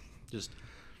 Just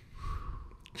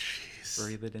Jeez.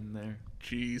 breathe it in there.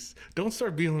 Jeez. Don't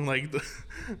start being like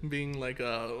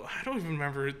I don't even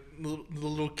remember the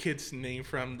little kid's name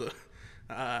from the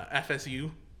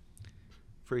FSU.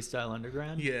 Freestyle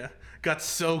Underground? Yeah. Got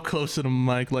so close to the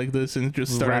mic like this and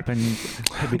just started rapping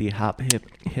hippity hop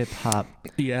hip hop.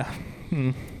 Yeah.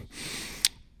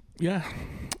 Yeah.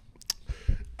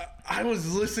 I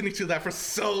was listening to that for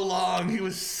so long. He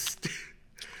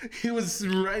was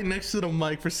right next to the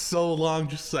mic for so long,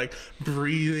 just like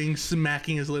breathing,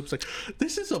 smacking his lips. Like,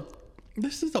 this is a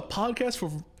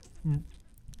podcast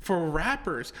for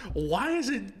rappers. What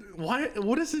is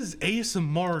this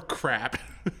ASMR crap?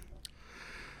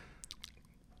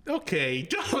 Okay,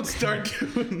 don't start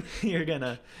doing. You're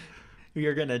gonna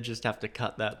just have to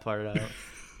cut that part out.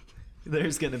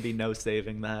 There's gonna be no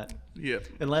saving that. Yeah.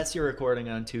 Unless you're recording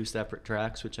on 2 separate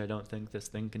tracks, which I don't think this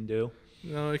thing can do.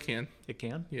 No, it can. It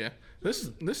can? Yeah.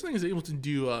 This thing is able to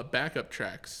do backup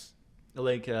tracks.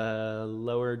 Like a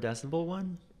lower decibel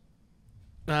one?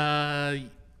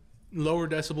 Lower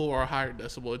decibel or higher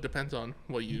decibel. It depends on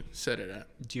what you set it at.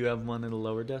 Do you have one at a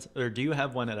lower decibel? Or do you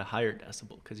have one at a higher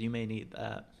decibel? Because you may need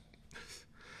that.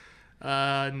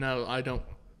 No, I don't.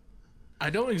 I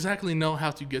don't exactly know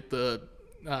how to get the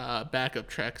backup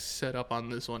tracks set up on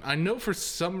this one. I know for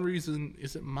some reason,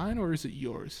 is it mine or is it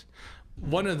yours?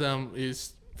 One of them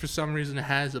is, for some reason,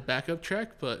 has a backup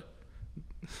track, but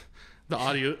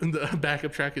the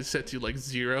backup track is set to like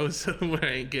 0, so I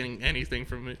ain't getting anything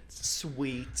from it.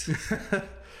 Sweet.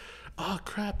 Oh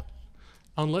crap!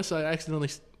 Unless I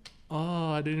accidentally,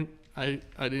 I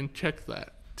didn't check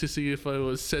that to see if I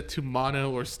was set to mono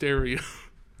or stereo.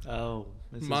 Oh.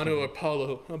 Mono or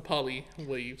poly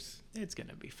waves. It's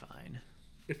gonna be fine.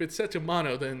 If it's set to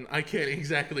mono, then I can't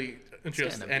exactly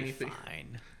adjust It's gonna anything. be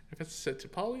fine. If it's set to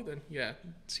poly, then yeah,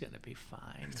 It's gonna be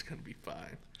fine. it's gonna be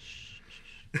fine.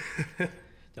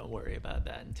 Don't worry about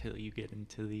that until you get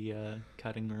into the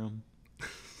cutting room.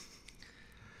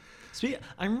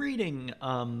 I'm reading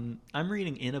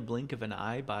In a Blink of an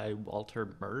Eye by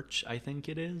Walter Murch, I think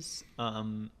it is.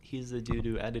 He's the dude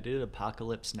who edited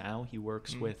Apocalypse Now. He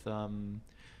works with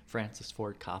Francis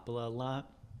Ford Coppola a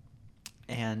lot.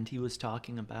 And he was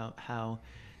talking about how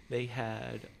they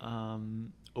had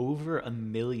over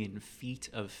 1 million feet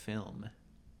of film.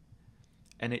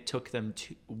 And it took them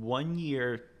 1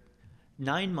 year,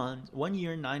 9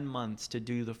 months to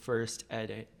do the first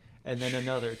edit. And then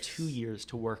another 2 years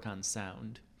to work on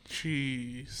sound.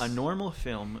 Jeez. A normal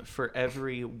film, for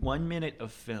every 1 minute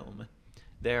of film,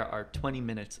 there are 20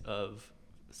 minutes of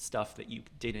stuff that you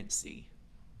didn't see.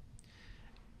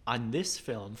 On this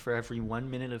film, for every 1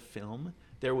 minute of film,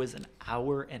 there was an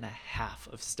hour and a half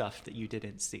of stuff that you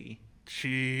didn't see.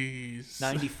 Jeez.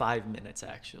 95 minutes,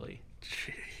 actually.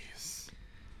 Jeez.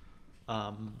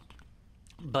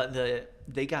 But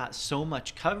they got so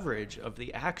much coverage of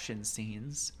the action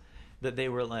scenes that they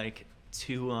were like,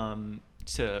 to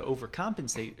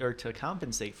overcompensate, or to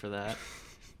compensate for that,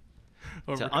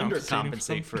 to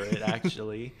undercompensate for it,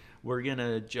 actually, we're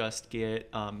gonna just get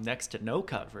next to no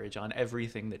coverage on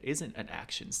everything that isn't an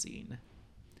action scene.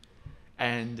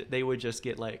 And they would just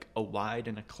get like a wide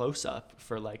and a close-up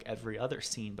for like every other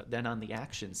scene, but then on the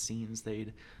action scenes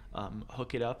they'd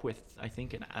hook it up with, I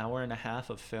think, an hour and a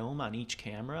half of film on each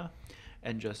camera,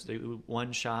 and just do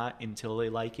one shot until they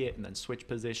like it, and then switch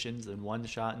positions, and one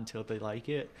shot until they like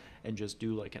it, and just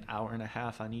do like an hour and a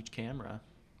half on each camera.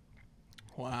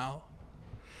 Wow.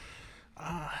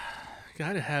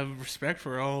 Gotta have respect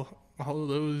for all of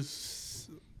those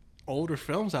older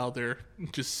films out there.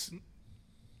 Just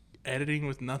editing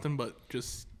with nothing but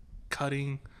just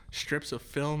cutting strips of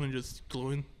film and just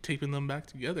taping them back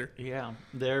together. Yeah,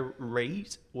 their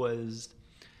rate was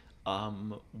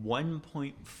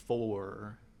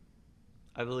 1.4,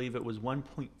 I believe it was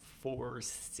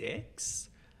 1.46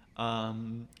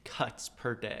 cuts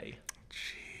per day.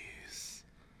 Jeez.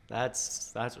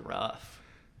 That's rough.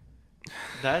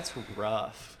 That's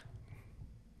rough.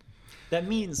 That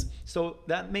means, so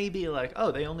that may be like,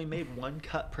 oh, they only made 1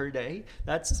 cut per day.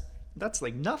 That's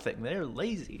like nothing. They're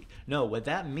lazy. No, what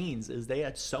that means is they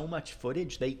had so much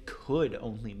footage they could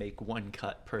only make 1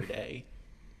 cut per day.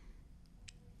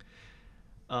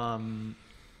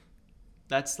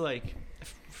 That's like,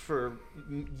 for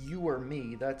you or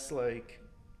me, that's like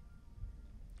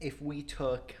if we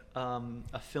took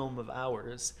a film of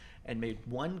ours and made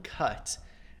one cut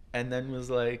and then was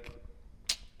like,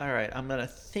 all right, I'm going to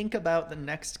think about the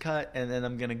next cut and then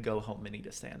I'm going to go home and eat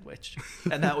a sandwich.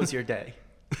 And that was your day.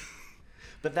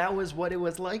 But that was what it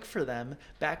was like for them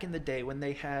back in the day when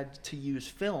they had to use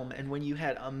film and when you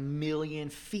had 1 million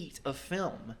feet of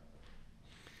film.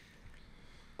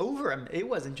 It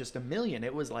wasn't just 1 million,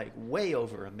 it was like way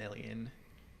over 1 million.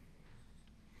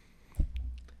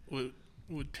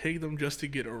 Would take them just to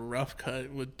get a rough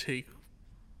cut would take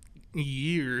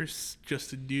years just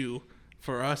to do.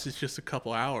 For us, it's just a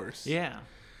couple hours. Yeah.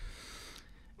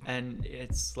 And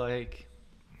it's like,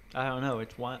 I don't know,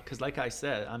 it's one, because like I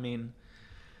said, I mean,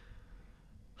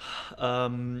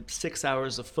 6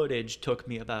 hours of footage took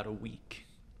me about a week.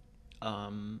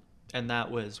 And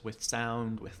that was with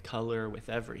sound, with color, with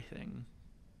everything.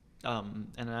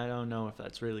 And I don't know if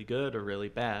that's really good or really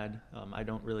bad. I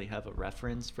don't really have a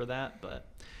reference for that, but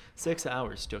 6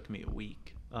 hours took me a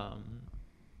week.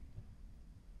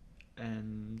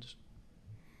 And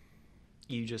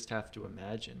you just have to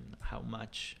imagine how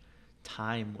much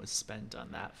time was spent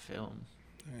on that film.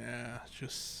 Yeah,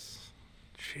 just,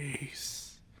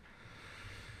 jeez.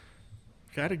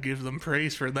 Gotta give them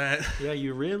praise for that. Yeah,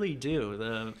 you really do.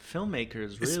 The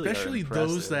filmmakers really Especially are impressive.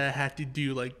 those that had to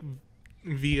do, like,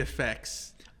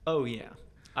 VFX. Oh, yeah.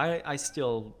 I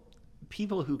still...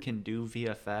 People who can do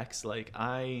VFX, like,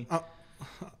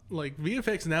 Like,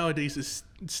 VFX nowadays is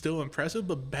still impressive,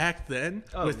 but back then,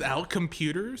 without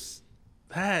computers,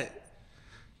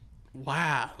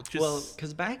 wow. Well,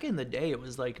 because back in the day, it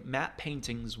was like matte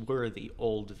paintings were the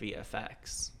old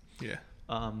VFX. Yeah.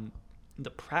 The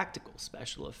practical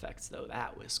special effects, though,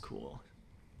 that was cool.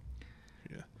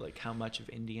 Yeah. Like how much of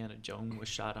Indiana Jones was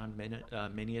shot on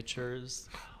miniatures.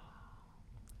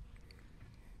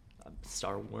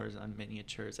 Star Wars on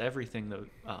miniatures. Everything that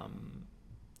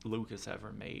Lucas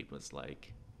ever made was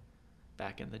like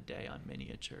back in the day on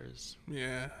miniatures.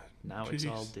 Yeah. Now it's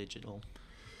all digital.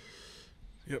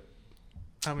 Yep.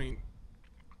 I mean,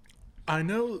 I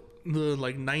know the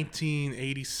like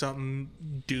 1980 something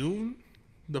Dune,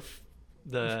 the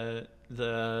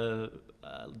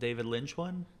David Lynch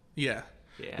one. Yeah.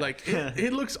 Yeah. Like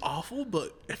it looks awful,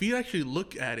 but if you actually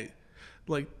look at it,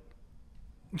 like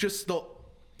just the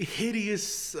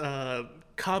hideous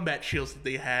combat shields that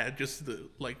they had, just the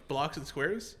like blocks and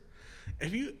squares.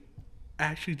 If you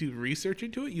actually do research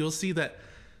into it, you'll see that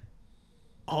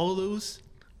all those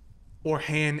were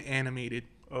hand animated.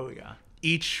 Oh yeah.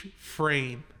 Each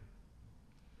frame.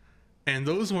 And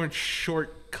those weren't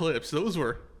short clips. Those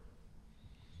were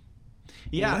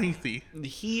lengthy.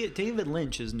 David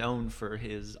Lynch is known for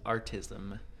his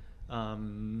artism.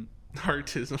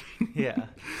 Artism. Yeah.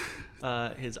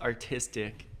 His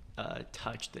artistic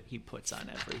touch that he puts on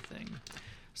everything.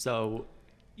 So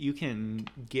you can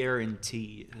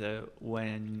guarantee that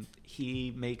when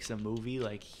he makes a movie,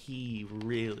 like, he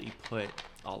really put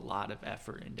a lot of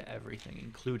effort into everything,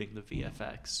 including the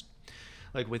VFX.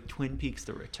 Like with Twin Peaks: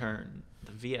 The Return,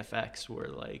 the VFX were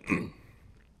like,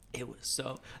 it was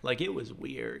so, like, it was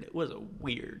weird. It was a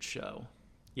weird show.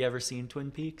 You ever seen Twin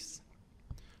Peaks?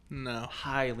 No.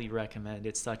 Highly recommend.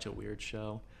 It's such a weird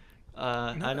show.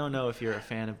 I don't know if you're a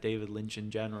fan of David Lynch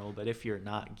in general, but if you're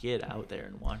not, get out there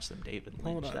and watch some David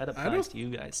Lynch. That applies to you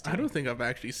guys too. I don't think I've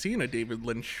actually seen a David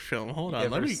Lynch film. Hold on,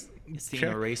 let me seen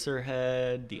check.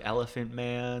 Eraserhead, The Elephant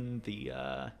Man,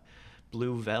 the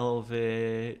Blue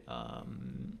Velvet,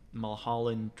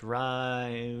 Mulholland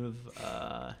Drive,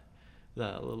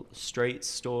 the Straight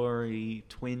Story,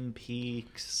 Twin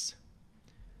Peaks.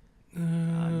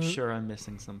 I'm sure I'm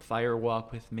missing some. Fire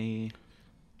Walk with Me.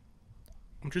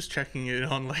 I'm just checking it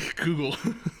on like Google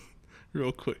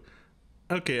real quick.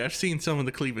 Okay, I've seen some of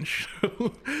the Cleveland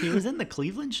Show. He was in the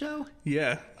Cleveland Show?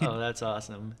 Yeah. Oh, that's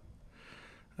awesome.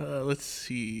 Let's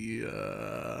see.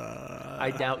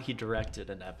 I doubt he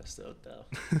directed an episode, though.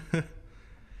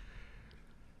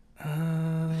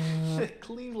 The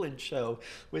Cleveland Show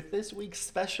with this week's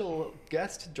special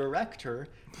guest director,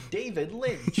 David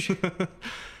Lynch.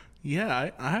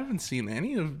 Yeah, I haven't seen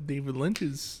any of David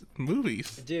Lynch's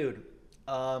movies. Dude,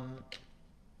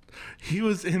 he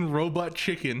was in Robot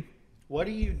Chicken. what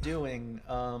are you doing?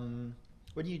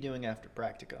 What are you doing after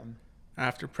practicum?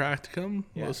 After practicum,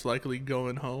 Yeah. most likely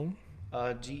going home.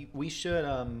 We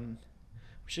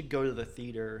should go to the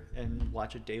theater and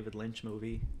watch a David Lynch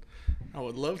movie. I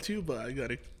would love to, but I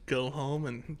gotta go home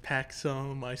and pack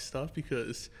some of my stuff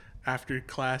because after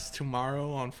class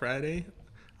tomorrow on Friday,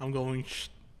 I'm going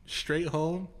straight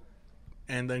home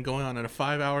and then going on a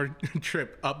 5-hour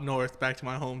trip up north back to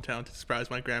my hometown to surprise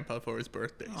my grandpa for his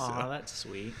birthday. Aw, So, that's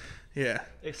sweet. yeah.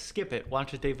 Hey, skip it.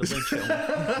 Watch a David Lynch film.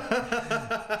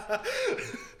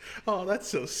 Oh, that's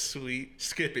so sweet.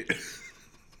 Skip it.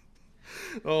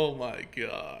 Oh my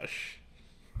gosh.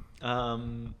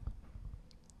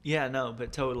 Yeah, no,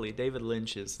 but totally. David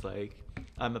Lynch is like,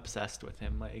 I'm obsessed with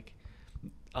him. Like,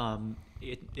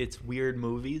 it's weird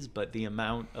movies, but the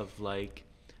amount of like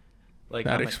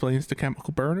That explains the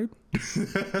chemical burning.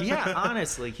 yeah,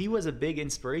 honestly, he was a big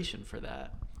inspiration for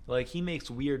that. Like, he makes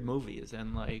weird movies,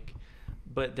 and like,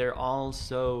 but they're all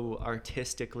so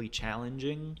artistically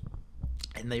challenging,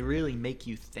 and they really make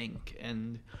you think.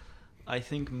 And I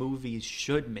think movies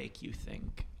should make you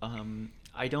think.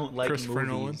 I don't like Christopher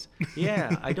movies.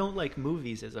 Yeah, I don't like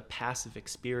movies as a passive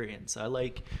experience. I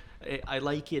like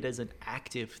it as an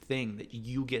active thing that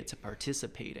you get to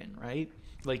participate in, right?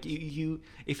 Like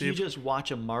if you just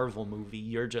watch a Marvel movie,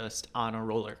 you're just on a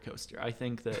roller coaster. I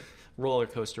think that roller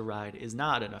coaster ride is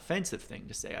not an offensive thing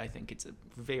to say. I think it's a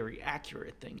very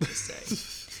accurate thing to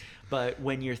say. But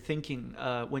when you're thinking,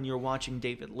 when you're watching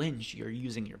David Lynch, you're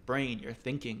using your brain, you're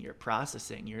thinking, you're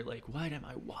processing, you're like, what am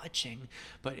I watching?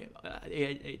 But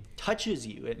it touches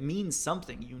you. It means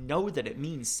something. You know that it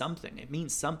means something. It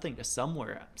means something to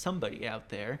somebody out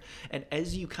there. And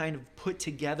as you kind of put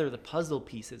together the puzzle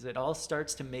pieces, it all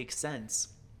starts to make sense.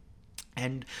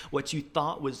 And what you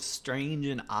thought was strange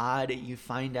and odd, you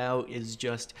find out is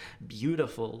just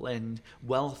beautiful and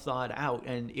well thought out.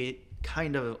 And it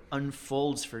kind of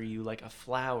unfolds for you like a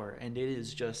flower, and it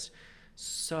is just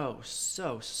so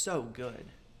good.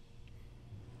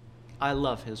 I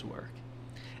love his work.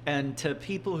 And to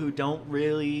people who don't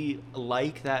really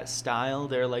like that style,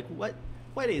 they're like, what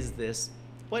is this?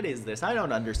 I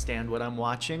don't understand what I'm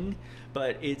watching.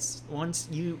 But it's once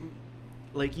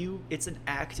it's an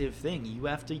active thing. You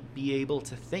have to be able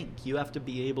to think. You have to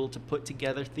be able to put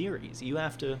together theories.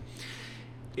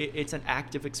 It's an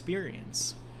active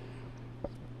experience.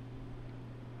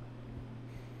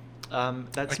 I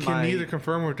can neither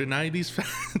confirm or deny these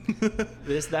facts.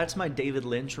 That's my David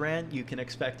Lynch rant. You can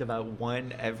expect about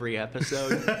one every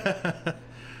episode.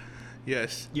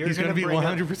 Yes. He's going to be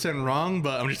 100% wrong,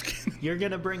 but I'm just kidding. You're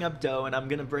going to bring up Doe, and I'm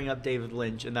going to bring up David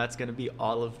Lynch, and that's going to be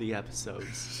all of the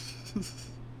episodes.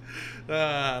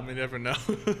 I never know.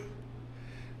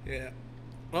 Yeah.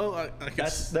 Well, I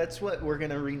guess that's what we're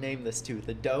going to rename this to,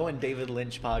 the Doe and David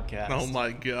Lynch podcast. Oh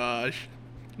my gosh.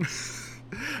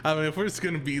 I mean, if it's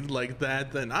going to be like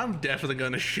that, then I'm definitely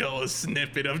going to show a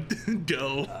snippet of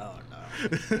Doe. Oh,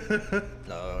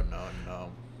 no.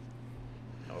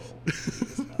 No.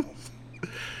 Please,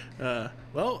 no.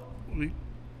 Well, we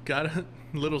got a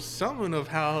little something of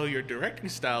how your directing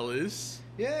style is.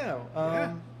 Yeah.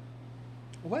 Yeah.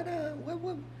 What,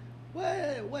 hold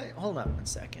on 1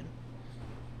 second.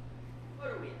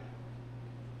 What are we at?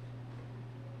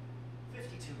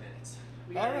 52 minutes.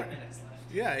 We got 8 minutes left.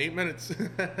 Yeah, 8 minutes.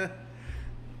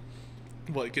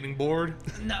 What, getting bored?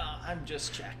 No, I'm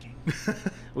just checking.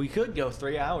 We could go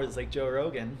 3 hours like Joe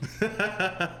Rogan.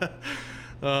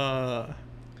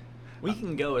 We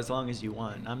can go as long as you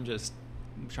want. I'm just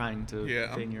trying to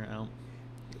figure out.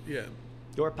 Yeah.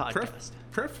 Your podcast.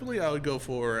 Preferably, I would go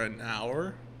for an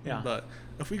hour. Yeah. But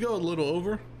if we go a little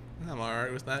over, I'm all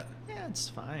right with that. Yeah, it's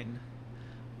fine.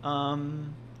 The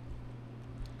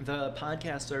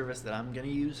podcast service that I'm going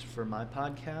to use for my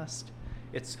podcast,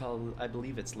 it's called, I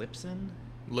believe it's Libsyn.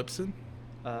 Libsyn?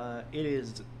 It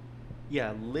is,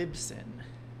 yeah, Libsyn.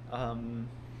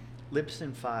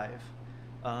 Libsyn 5.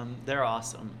 They're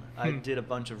awesome. I did a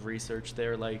bunch of research.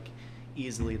 They're like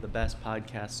easily the best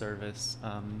podcast service.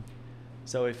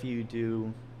 So if you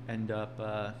do end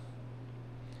up...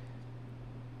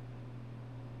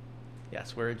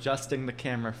 yes, we're adjusting the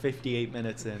camera 58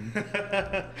 minutes in.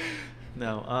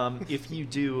 No, if you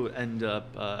do end up...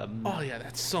 oh, yeah,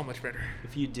 that's so much better.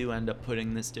 If you do end up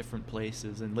putting this different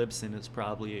places, and Libsyn is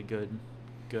probably a good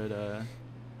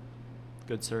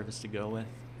service to go with.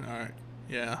 All right.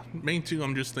 Yeah. Main two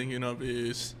I'm just thinking of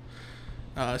is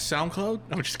SoundCloud.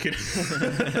 I'm just kidding.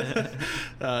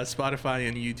 Spotify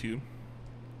and YouTube.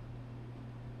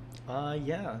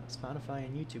 Yeah, Spotify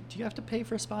and YouTube. Do you have to pay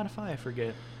for Spotify? I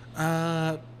forget.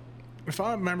 If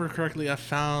I remember correctly, I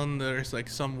found there's like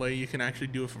some way you can actually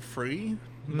do it for free,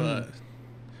 but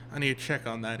I need to check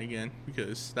on that again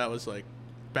because that was like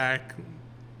back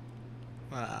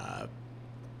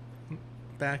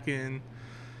in,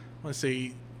 let's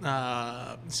say,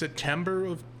 September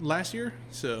of last year.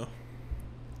 So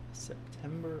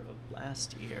September of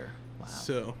last year. Wow.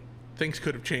 So things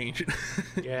could have changed.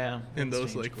 Yeah. In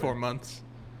those changed like quick. 4 months.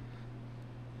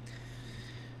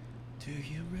 Do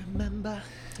you remember?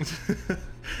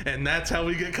 And that's how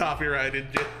we get copyrighted,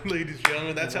 ladies and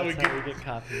gentlemen. That's how we get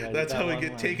copyrighted. That's how we one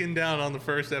get line. taken down on the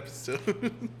first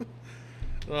episode.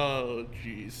 Oh,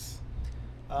 jeez.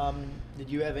 Did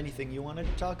you have anything you wanted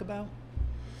to talk about?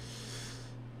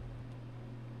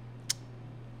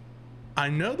 I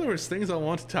know there was things I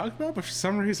want to talk about, but for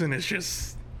some reason it's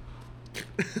just...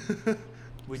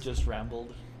 We just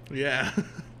rambled. Yeah.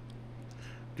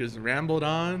 Just rambled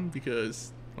on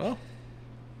because, well,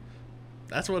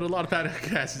 that's what a lot of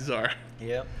podcasts are.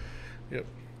 Yep. Yep.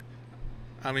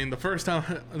 I mean, the first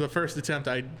attempt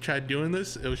I tried doing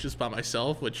this, it was just by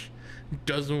myself, which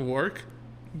doesn't work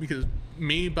because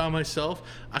me by myself,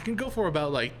 I can go for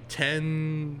about like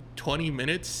 10, 20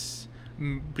 minutes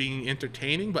being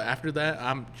entertaining, but after that,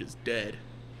 I'm just dead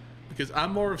because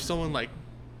I'm more of someone like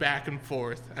back and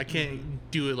forth. I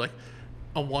can't do it like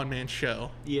a one-man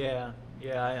show. Yeah,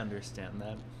 I understand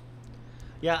that.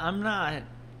 Yeah, I'm not.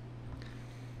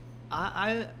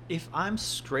 I if I'm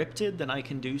scripted, then I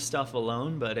can do stuff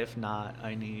alone. But if not,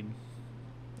 I need,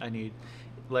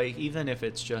 like, even if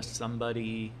it's just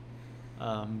somebody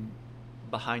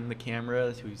behind the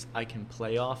camera who's I can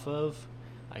play off of,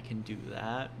 I can do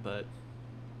that. But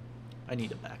I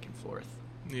need a back and forth.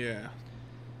 Yeah.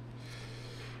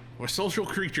 We're social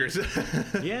creatures.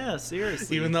 Yeah,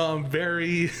 seriously. Even though I'm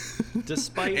very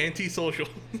Despite antisocial.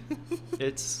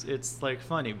 it's like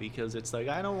funny because it's like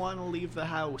I don't want to leave the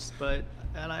house,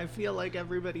 and I feel like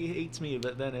everybody hates me,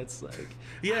 but then it's like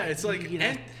Yeah, it's like need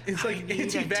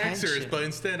anti-vaxxers, attention. but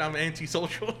instead I'm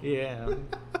antisocial. Yeah.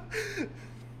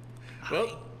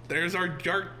 Well, there's our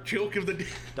dark joke of the day.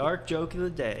 Dark joke of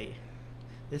the day.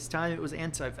 This time it was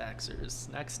anti-vaxxers.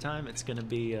 Next time it's gonna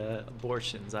be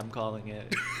abortions. I'm calling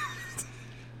it.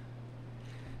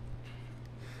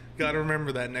 Gotta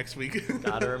remember that next week.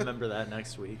 Gotta remember that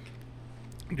next week.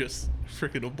 Just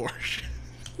freaking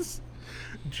abortions.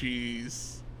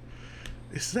 Jeez.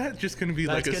 Is that just gonna be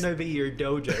That's like gonna be your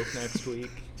dough joke next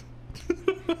week.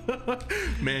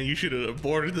 Man, you should have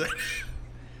aborted that.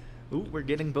 Ooh, we're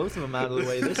getting both of them out of the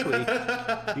way this week.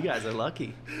 You guys are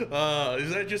lucky.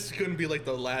 Is that just gonna be like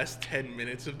the last 10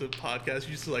 minutes of the podcast?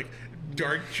 Just like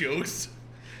dark jokes?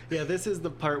 Yeah, this is the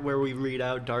part where we read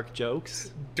out dark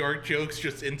jokes. Dark jokes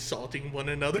just insulting one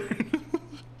another.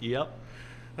 Yep.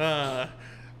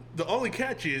 The only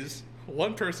catch is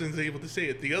one person is able to say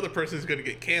it, the other person is gonna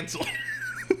get canceled.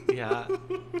 Yeah.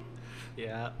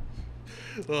 Yeah.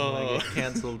 I'm gonna get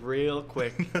canceled real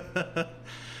quick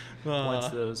once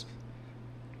those.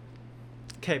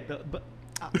 Okay, but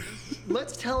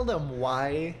let's tell them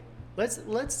why.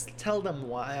 Let's tell them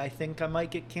why I think I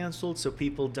might get canceled, so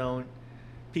people don't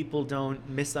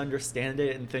misunderstand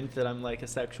it and think that I'm like a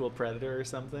sexual predator or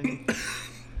something.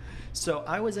 So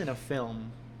I was in a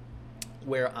film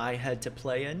where I had to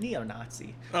play a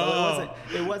neo-Nazi. Well,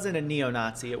 it wasn't a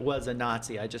neo-Nazi. It was a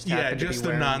Nazi. I just happened to be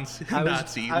wearing... Nazi. I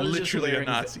was just Literally wearing,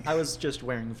 a Nazi. I was just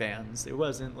wearing Vans. It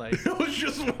wasn't like... I was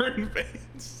just wearing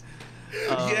Vans.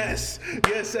 Yes,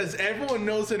 as everyone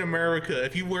knows in America,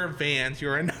 if you wear Vans,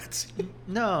 you're a Nazi.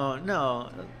 No.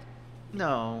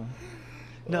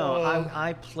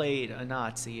 I played a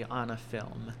Nazi on a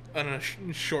film. On a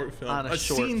short film. On a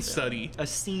short scene film. study. A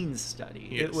scene study.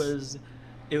 Yes.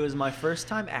 It was my first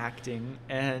time acting,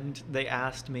 and they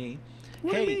asked me,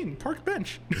 What hey, do you mean? Park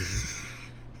bench.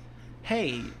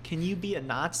 hey, can you be a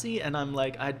Nazi? And I'm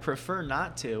like, I'd prefer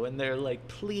not to. And they're like,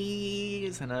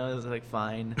 please. And I was like,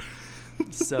 fine.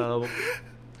 So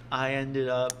I ended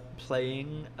up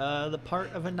playing the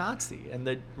part of a Nazi. And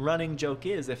the running joke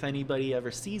is, if anybody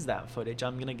ever sees that footage,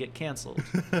 I'm going to get canceled.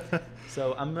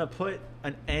 So I'm going to put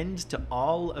an end to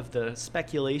all of the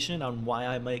speculation on why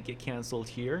I might get canceled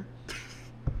here.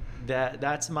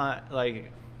 That's my,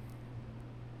 like...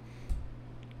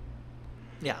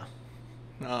 Yeah.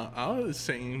 I was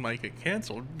saying you might get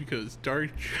canceled because dark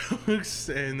jokes,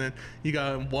 and then you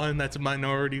got one that's a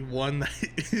minority, one that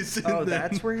isn't. Oh,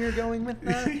 that's where you're going with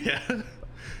that? Yeah.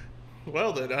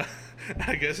 Well, then,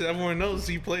 I guess everyone knows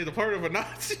you play the part of a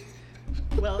Nazi.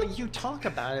 Well, you talk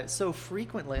about it so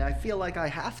frequently, I feel like I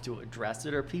have to address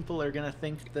it, or people are going to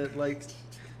think that, like,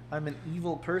 I'm an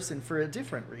evil person for a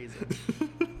different reason.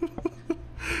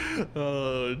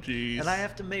 Oh, jeez. And I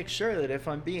have to make sure that if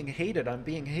I'm being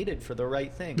hated for the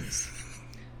right things.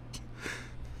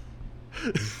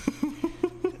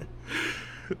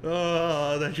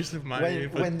 Oh, that just reminded me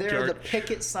of When there are the dark...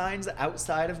 picket signs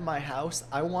outside of my house,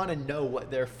 I want to know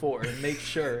what they're for and make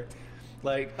sure.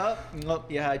 Like, oh,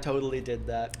 yeah, I totally did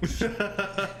that.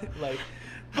 Like,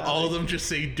 all of them just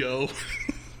say dough.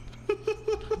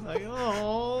 like,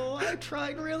 oh, I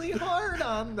tried really hard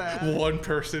on that. One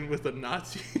person with a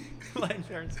Nazi. Like,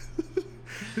 there's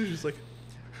It's just like,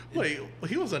 wait,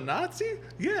 he was a Nazi?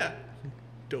 Yeah.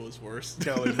 Doe is worse.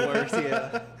 Doe is worse,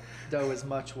 yeah. Doe is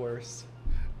much worse.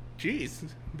 Jeez,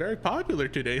 very popular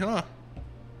today, huh?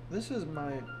 This is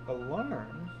my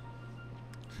alarm.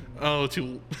 Oh,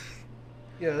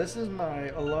 Yeah, this is my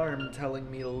alarm telling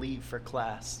me to leave for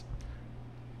class.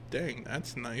 dang,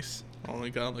 that's nice. Only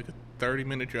got like a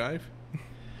 30-minute drive.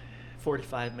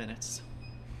 45 minutes.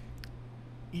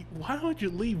 Why would you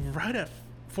leave right at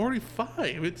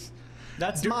 45?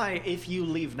 That's my, if you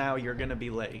leave now, you're going to be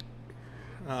late.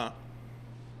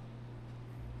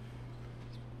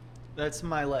 That's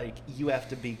my, like, you have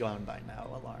to be gone by now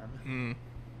alarm.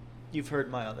 You've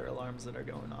heard my other alarms that are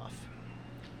going off.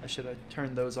 I should have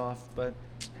turned those off, but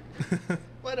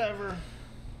whatever.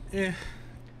 Yeah,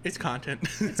 it's content.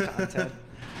 It's content.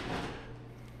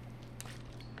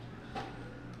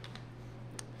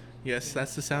 Yes,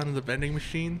 that's the sound of the vending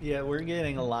machine. Yeah, we're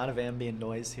getting a lot of ambient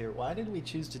noise here. Why did we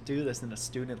choose to do this in a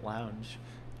student lounge?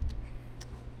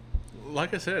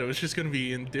 Like I said, it was just going to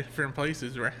be in different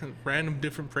places, random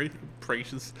different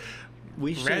places,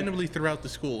 We should, randomly throughout the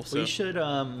school. So. we should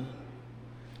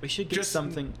get Just-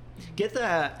 something. Get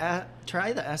the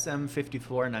try the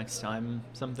SM54 next time.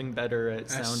 Something better at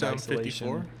sound SM54?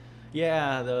 isolation.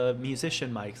 Yeah, the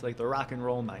musician mics, like the rock and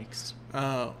roll mics.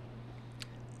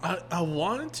 I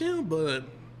wanted to, but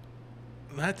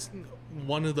that's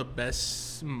one of the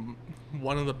best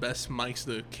mics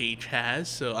the Cage has.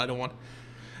 So I don't want.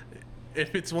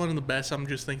 If it's one of the best, I'm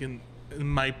just thinking it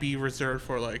might be reserved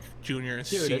for like junior and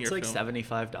Dude, senior it's like film.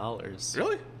 $75.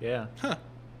 Really? Yeah. Huh.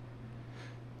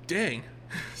 Dang.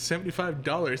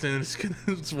 $75 and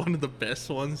it's one of the best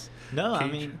ones. No, I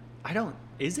Cage. mean, I don't.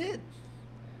 Is it?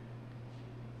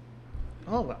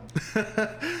 Hold on.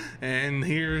 And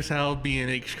here's how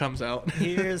B&H comes out.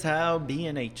 Here's how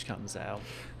B&H comes out.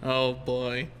 Oh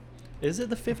boy. Is it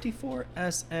the 54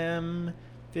 SM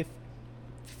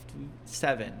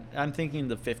 57? I'm thinking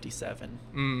the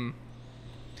 57.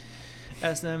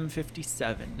 SM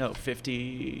 57. No,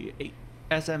 58.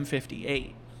 SM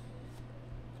 58.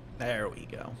 There we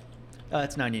go.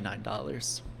 It's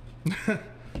 $99.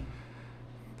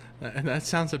 And that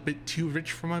sounds a bit too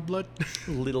rich for my blood.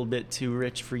 A little bit too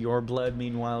rich for your blood.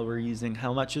 Meanwhile, we're using,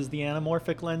 how much is the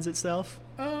anamorphic lens itself?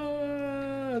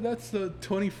 That's the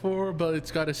 24, but it's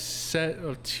got a set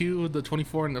of two, the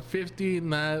 24 and the 50,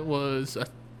 and that was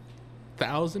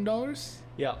 $1,000.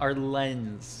 Yeah, our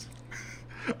lens.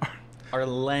 Our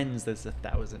lens is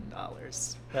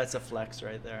 $1,000. That's a flex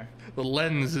right there. The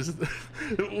lens is.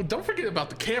 Don't forget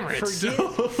about the camera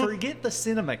itself. Forget the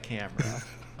cinema camera.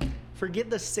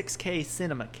 Forget the 6K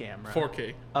cinema camera.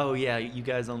 4K. Oh yeah, you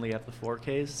guys only have the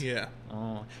 4Ks? Yeah.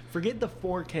 Oh, forget the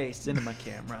 4K cinema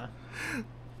camera.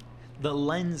 The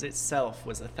lens itself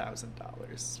was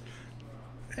 $1,000.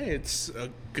 Hey, it's a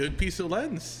good piece of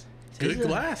lens. It is Good a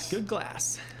glass. Good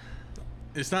glass.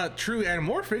 It's not true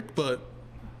anamorphic, but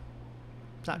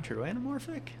It's not true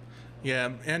anamorphic. yeah,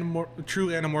 true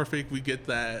anamorphic, we get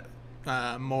that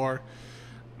more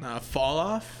fall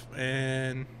off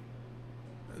and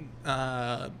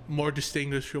more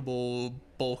distinguishable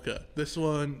bokeh. This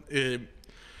one,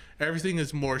 everything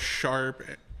is more sharp.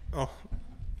 Oh,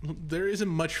 there isn't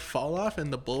much fall off,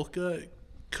 and the bokeh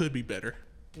could be better.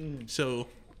 So,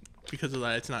 because of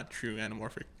that, it's not true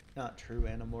anamorphic. Not true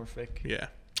anamorphic. Yeah.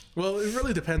 Well, it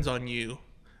really depends on you.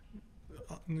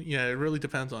 Yeah, it really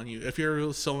depends on you. If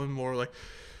you're someone more like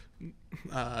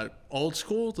old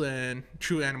school, then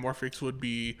true anamorphics would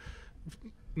be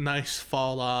nice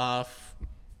fall off,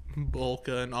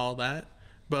 bokeh, and all that.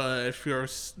 But if you're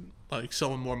like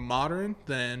someone more modern,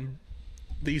 then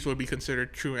these would be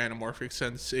considered true anamorphic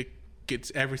since it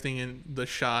gets everything in the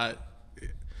shot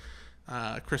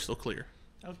crystal clear.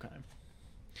 Okay.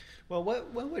 Well,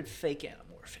 what would fake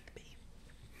anamorphic be?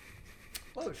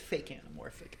 What would fake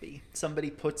anamorphic be? Somebody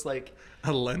puts like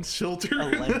A lens filter. a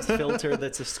lens filter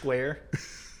that's a square.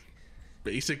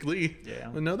 Basically. Yeah.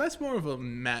 But no, that's more of a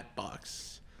matte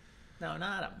box. No,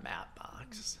 not a matte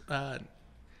box. Uh,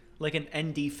 Like an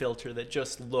ND filter that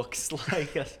just looks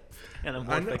like an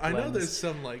anamorphic I know lens. there's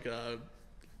some like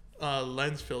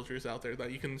lens filters out there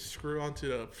that you can screw onto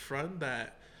the front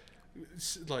that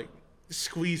like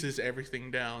squeezes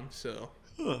everything down. So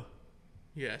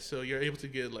yeah, so you're able to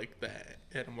get like that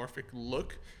anamorphic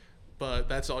look, but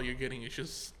that's all you're getting is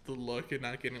just the look and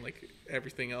not getting like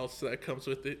everything else that comes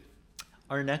with it.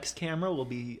 Our next camera will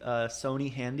be a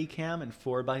Sony Handycam in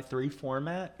 4x3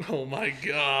 format, Oh my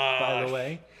god! by the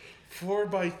way.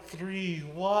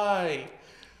 4x3. Why?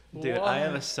 Dude, Why? I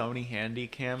have a Sony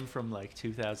Handycam from like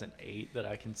 2008 that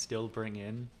I can still bring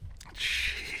in.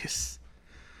 Jeez.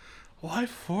 Why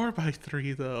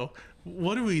 4x3 though?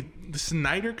 What are we? The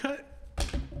Snyder cut?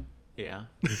 Yeah.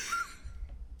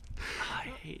 I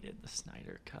hated the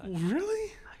Snyder cut.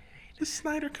 Really? I hated The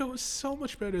Snyder cut was so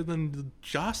much better than the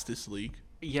Justice League.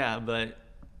 Yeah, but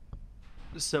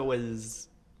so was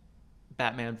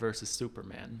Batman versus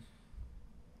Superman.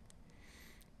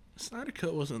 The Snyder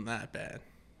cut wasn't that bad.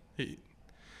 It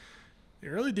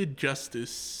really did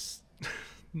justice.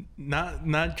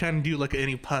 Not trying to do like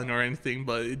any pun or anything,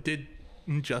 but it did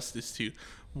justice to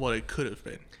what it could have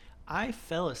been. I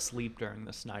fell asleep during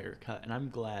the Snyder cut, and I'm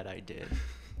glad I did.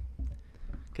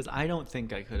 Because I don't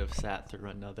think I could have sat through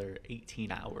another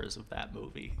 18 hours of that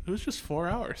movie. It was just 4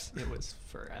 hours. It was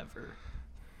forever.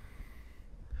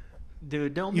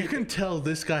 Dude, don't You make can it... tell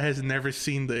this guy has never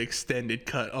seen the extended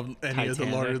cut of any of the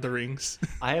Lord Titanic. of the Rings.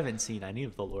 I haven't seen any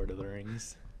of the Lord of the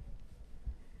Rings.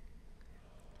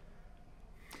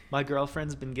 My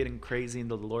girlfriend's been getting crazy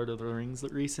into the Lord of the Rings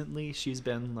recently. She's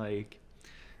been like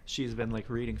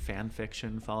reading fan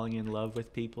fiction, falling in love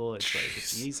with people. It's like,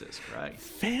 Jeez. Jesus Christ.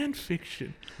 Fan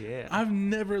fiction. Yeah. I've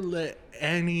never let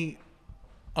any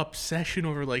obsession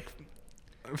over like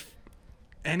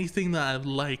anything that I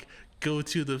like go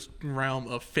to the realm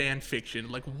of fan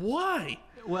fiction. Like, why?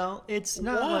 Well, it's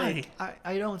not Why? like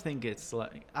I don't think it's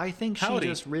like I think she Howdy.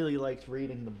 just really liked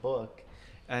reading the book,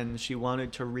 and she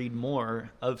wanted to read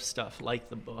more of stuff like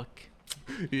the book.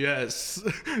 Yes,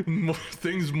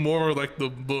 things more like the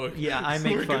book. Yeah, I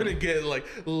make We're fun. gonna get like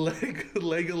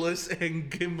Legolas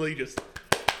and Gimli just.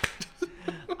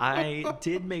 I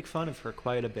did make fun of her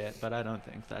quite a bit, but I don't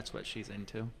think that's what she's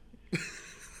into.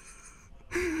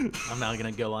 I'm not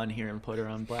gonna go on here and put her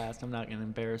on blast. I'm not gonna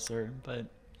embarrass her, but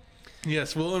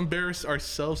Yes, we'll embarrass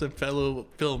ourselves and fellow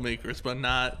filmmakers, but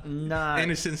not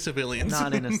innocent civilians.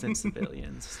 Not innocent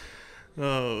civilians.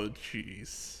 Oh,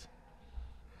 jeez.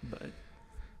 But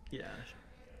yeah,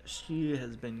 she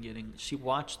has been getting. She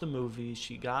watched the movie.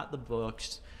 She got the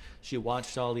books. She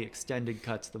watched all the extended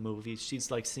cuts of the movies.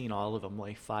 She's like seen all of them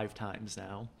like 5 times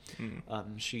now.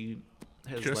 She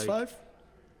has Just like 5?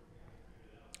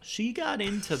 she got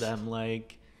into them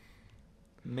like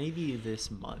maybe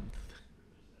this month.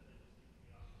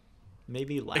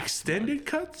 Maybe last Extended month.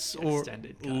 cuts or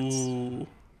Extended cuts. Ooh,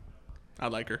 I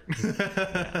like her.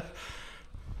 Yeah.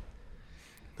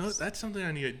 No, that's something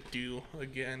I need to do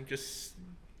again. Just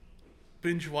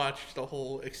binge watch the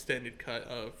whole extended cut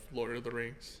of Lord of the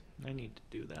Rings. I need to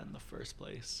do that in the first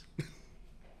place.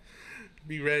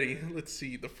 Be ready. Let's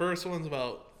see. The first one's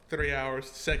about 3 hours.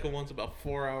 The second one's about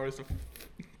 4 hours. The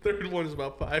third one is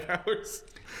about 5 hours.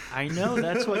 I know,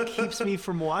 that's what keeps me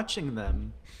from watching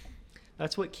them.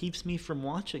 That's what keeps me from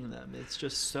watching them. It's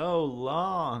just so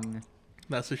long.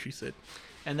 That's what she said.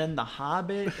 And then The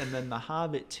Hobbit, and then The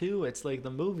Hobbit 2. It's like the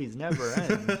movies never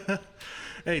end.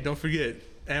 Hey, don't forget,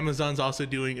 Amazon's also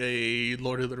doing a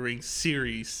Lord of the Rings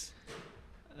series.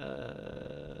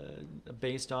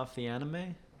 Based off the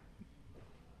anime?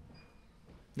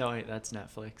 No, wait, that's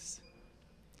Netflix.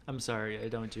 I'm sorry, I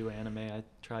don't do anime. I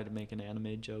tried to make an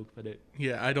anime joke, but it...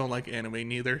 Yeah, I don't like anime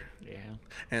neither. Yeah.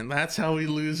 And that's how we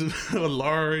lose a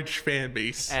large fan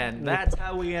base. And that's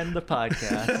how we end the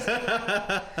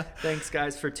podcast. Thanks,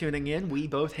 guys, for tuning in. We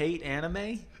both hate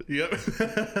anime. Yep.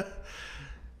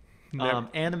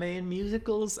 Anime and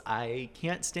musicals, I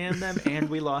can't stand them, and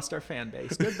we lost our fan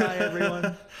base. Goodbye,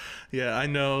 everyone. Yeah, I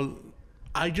know.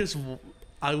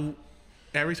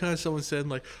 Every time someone said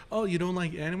like, "Oh, you don't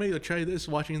like anime? You'll try this,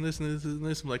 watching this and this and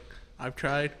this." I'm like, I've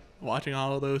tried watching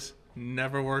all of those,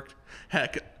 never worked.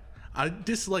 Heck, I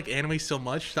dislike anime so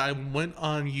much that I went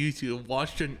on YouTube,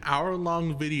 watched an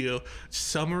hour-long video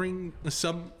summarizing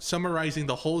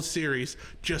the whole series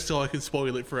just so I could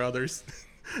spoil it for others.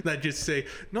 That just say,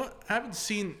 "No, I haven't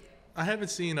seen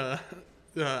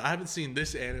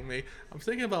this anime. I'm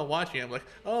thinking about watching it." I'm like,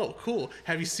 "Oh, cool.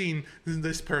 Have you seen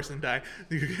this person die?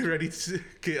 You're ready to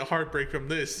get a heartbreak from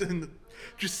this." And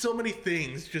just so many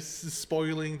things, just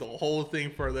spoiling the whole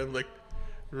thing for them. Like,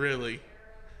 really?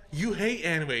 You hate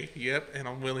anime? Yep, and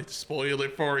I'm willing to spoil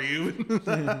it for you.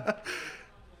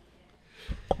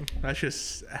 That's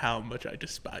just how much I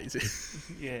despise it.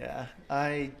 Yeah,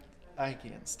 I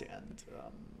can't stand.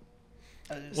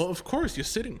 Well, of course, you're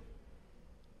sitting.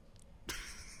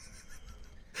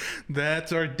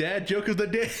 That's our dad joke of the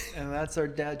day. And that's our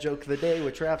dad joke of the day,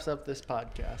 which wraps up this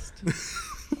podcast.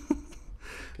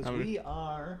 Because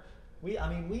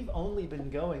we've only been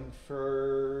going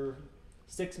for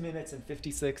 6 minutes and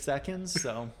 56 seconds,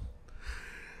 so.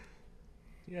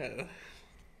 Yeah.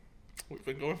 We've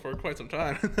been going for quite some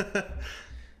time.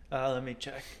 Let me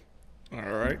check. All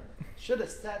right. Should have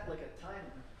set like a timer.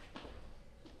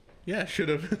 Yeah, should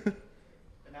have.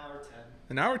 An hour 10.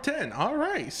 An hour 10. All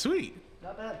right, sweet.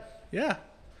 Not bad. Yeah,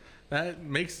 that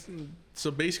makes so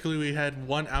basically we had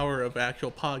 1 hour of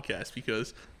actual podcast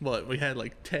because we had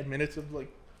like 10 minutes of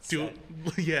like doing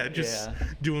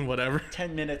doing whatever.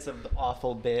 10 minutes of the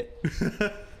awful bit.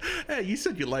 Hey, you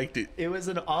said you liked it. It was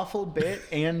an awful bit,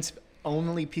 and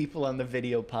only people on the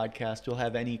video podcast will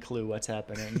have any clue what's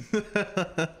happening.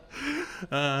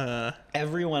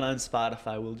 Everyone on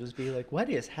Spotify will just be like, what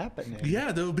is happening?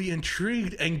 Yeah, they'll be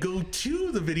intrigued and go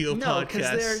to the video No,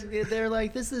 podcast. because they're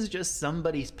like, this is just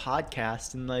somebody's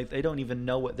podcast, and like they don't even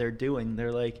know what they're doing.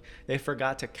 They're like, they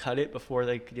forgot to cut it before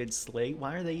they did Slate.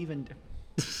 Why are they even?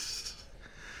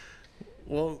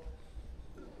 Well,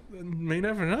 may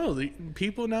never know. The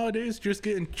people nowadays just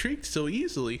get intrigued so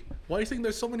easily. Why do you think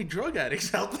there's so many drug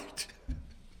addicts out there?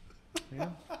 Yeah.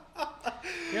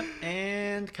 Yep,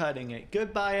 and cutting it.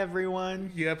 Goodbye,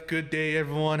 everyone. Yep, good day,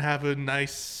 everyone. Have a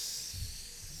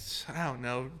nice, I don't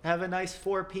know, Have a nice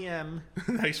 4 p.m.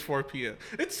 nice 4 p.m.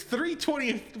 It's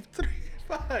 3:25.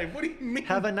 What do you mean?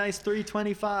 Have a nice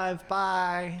 3:25.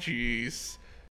 Bye. Jeez.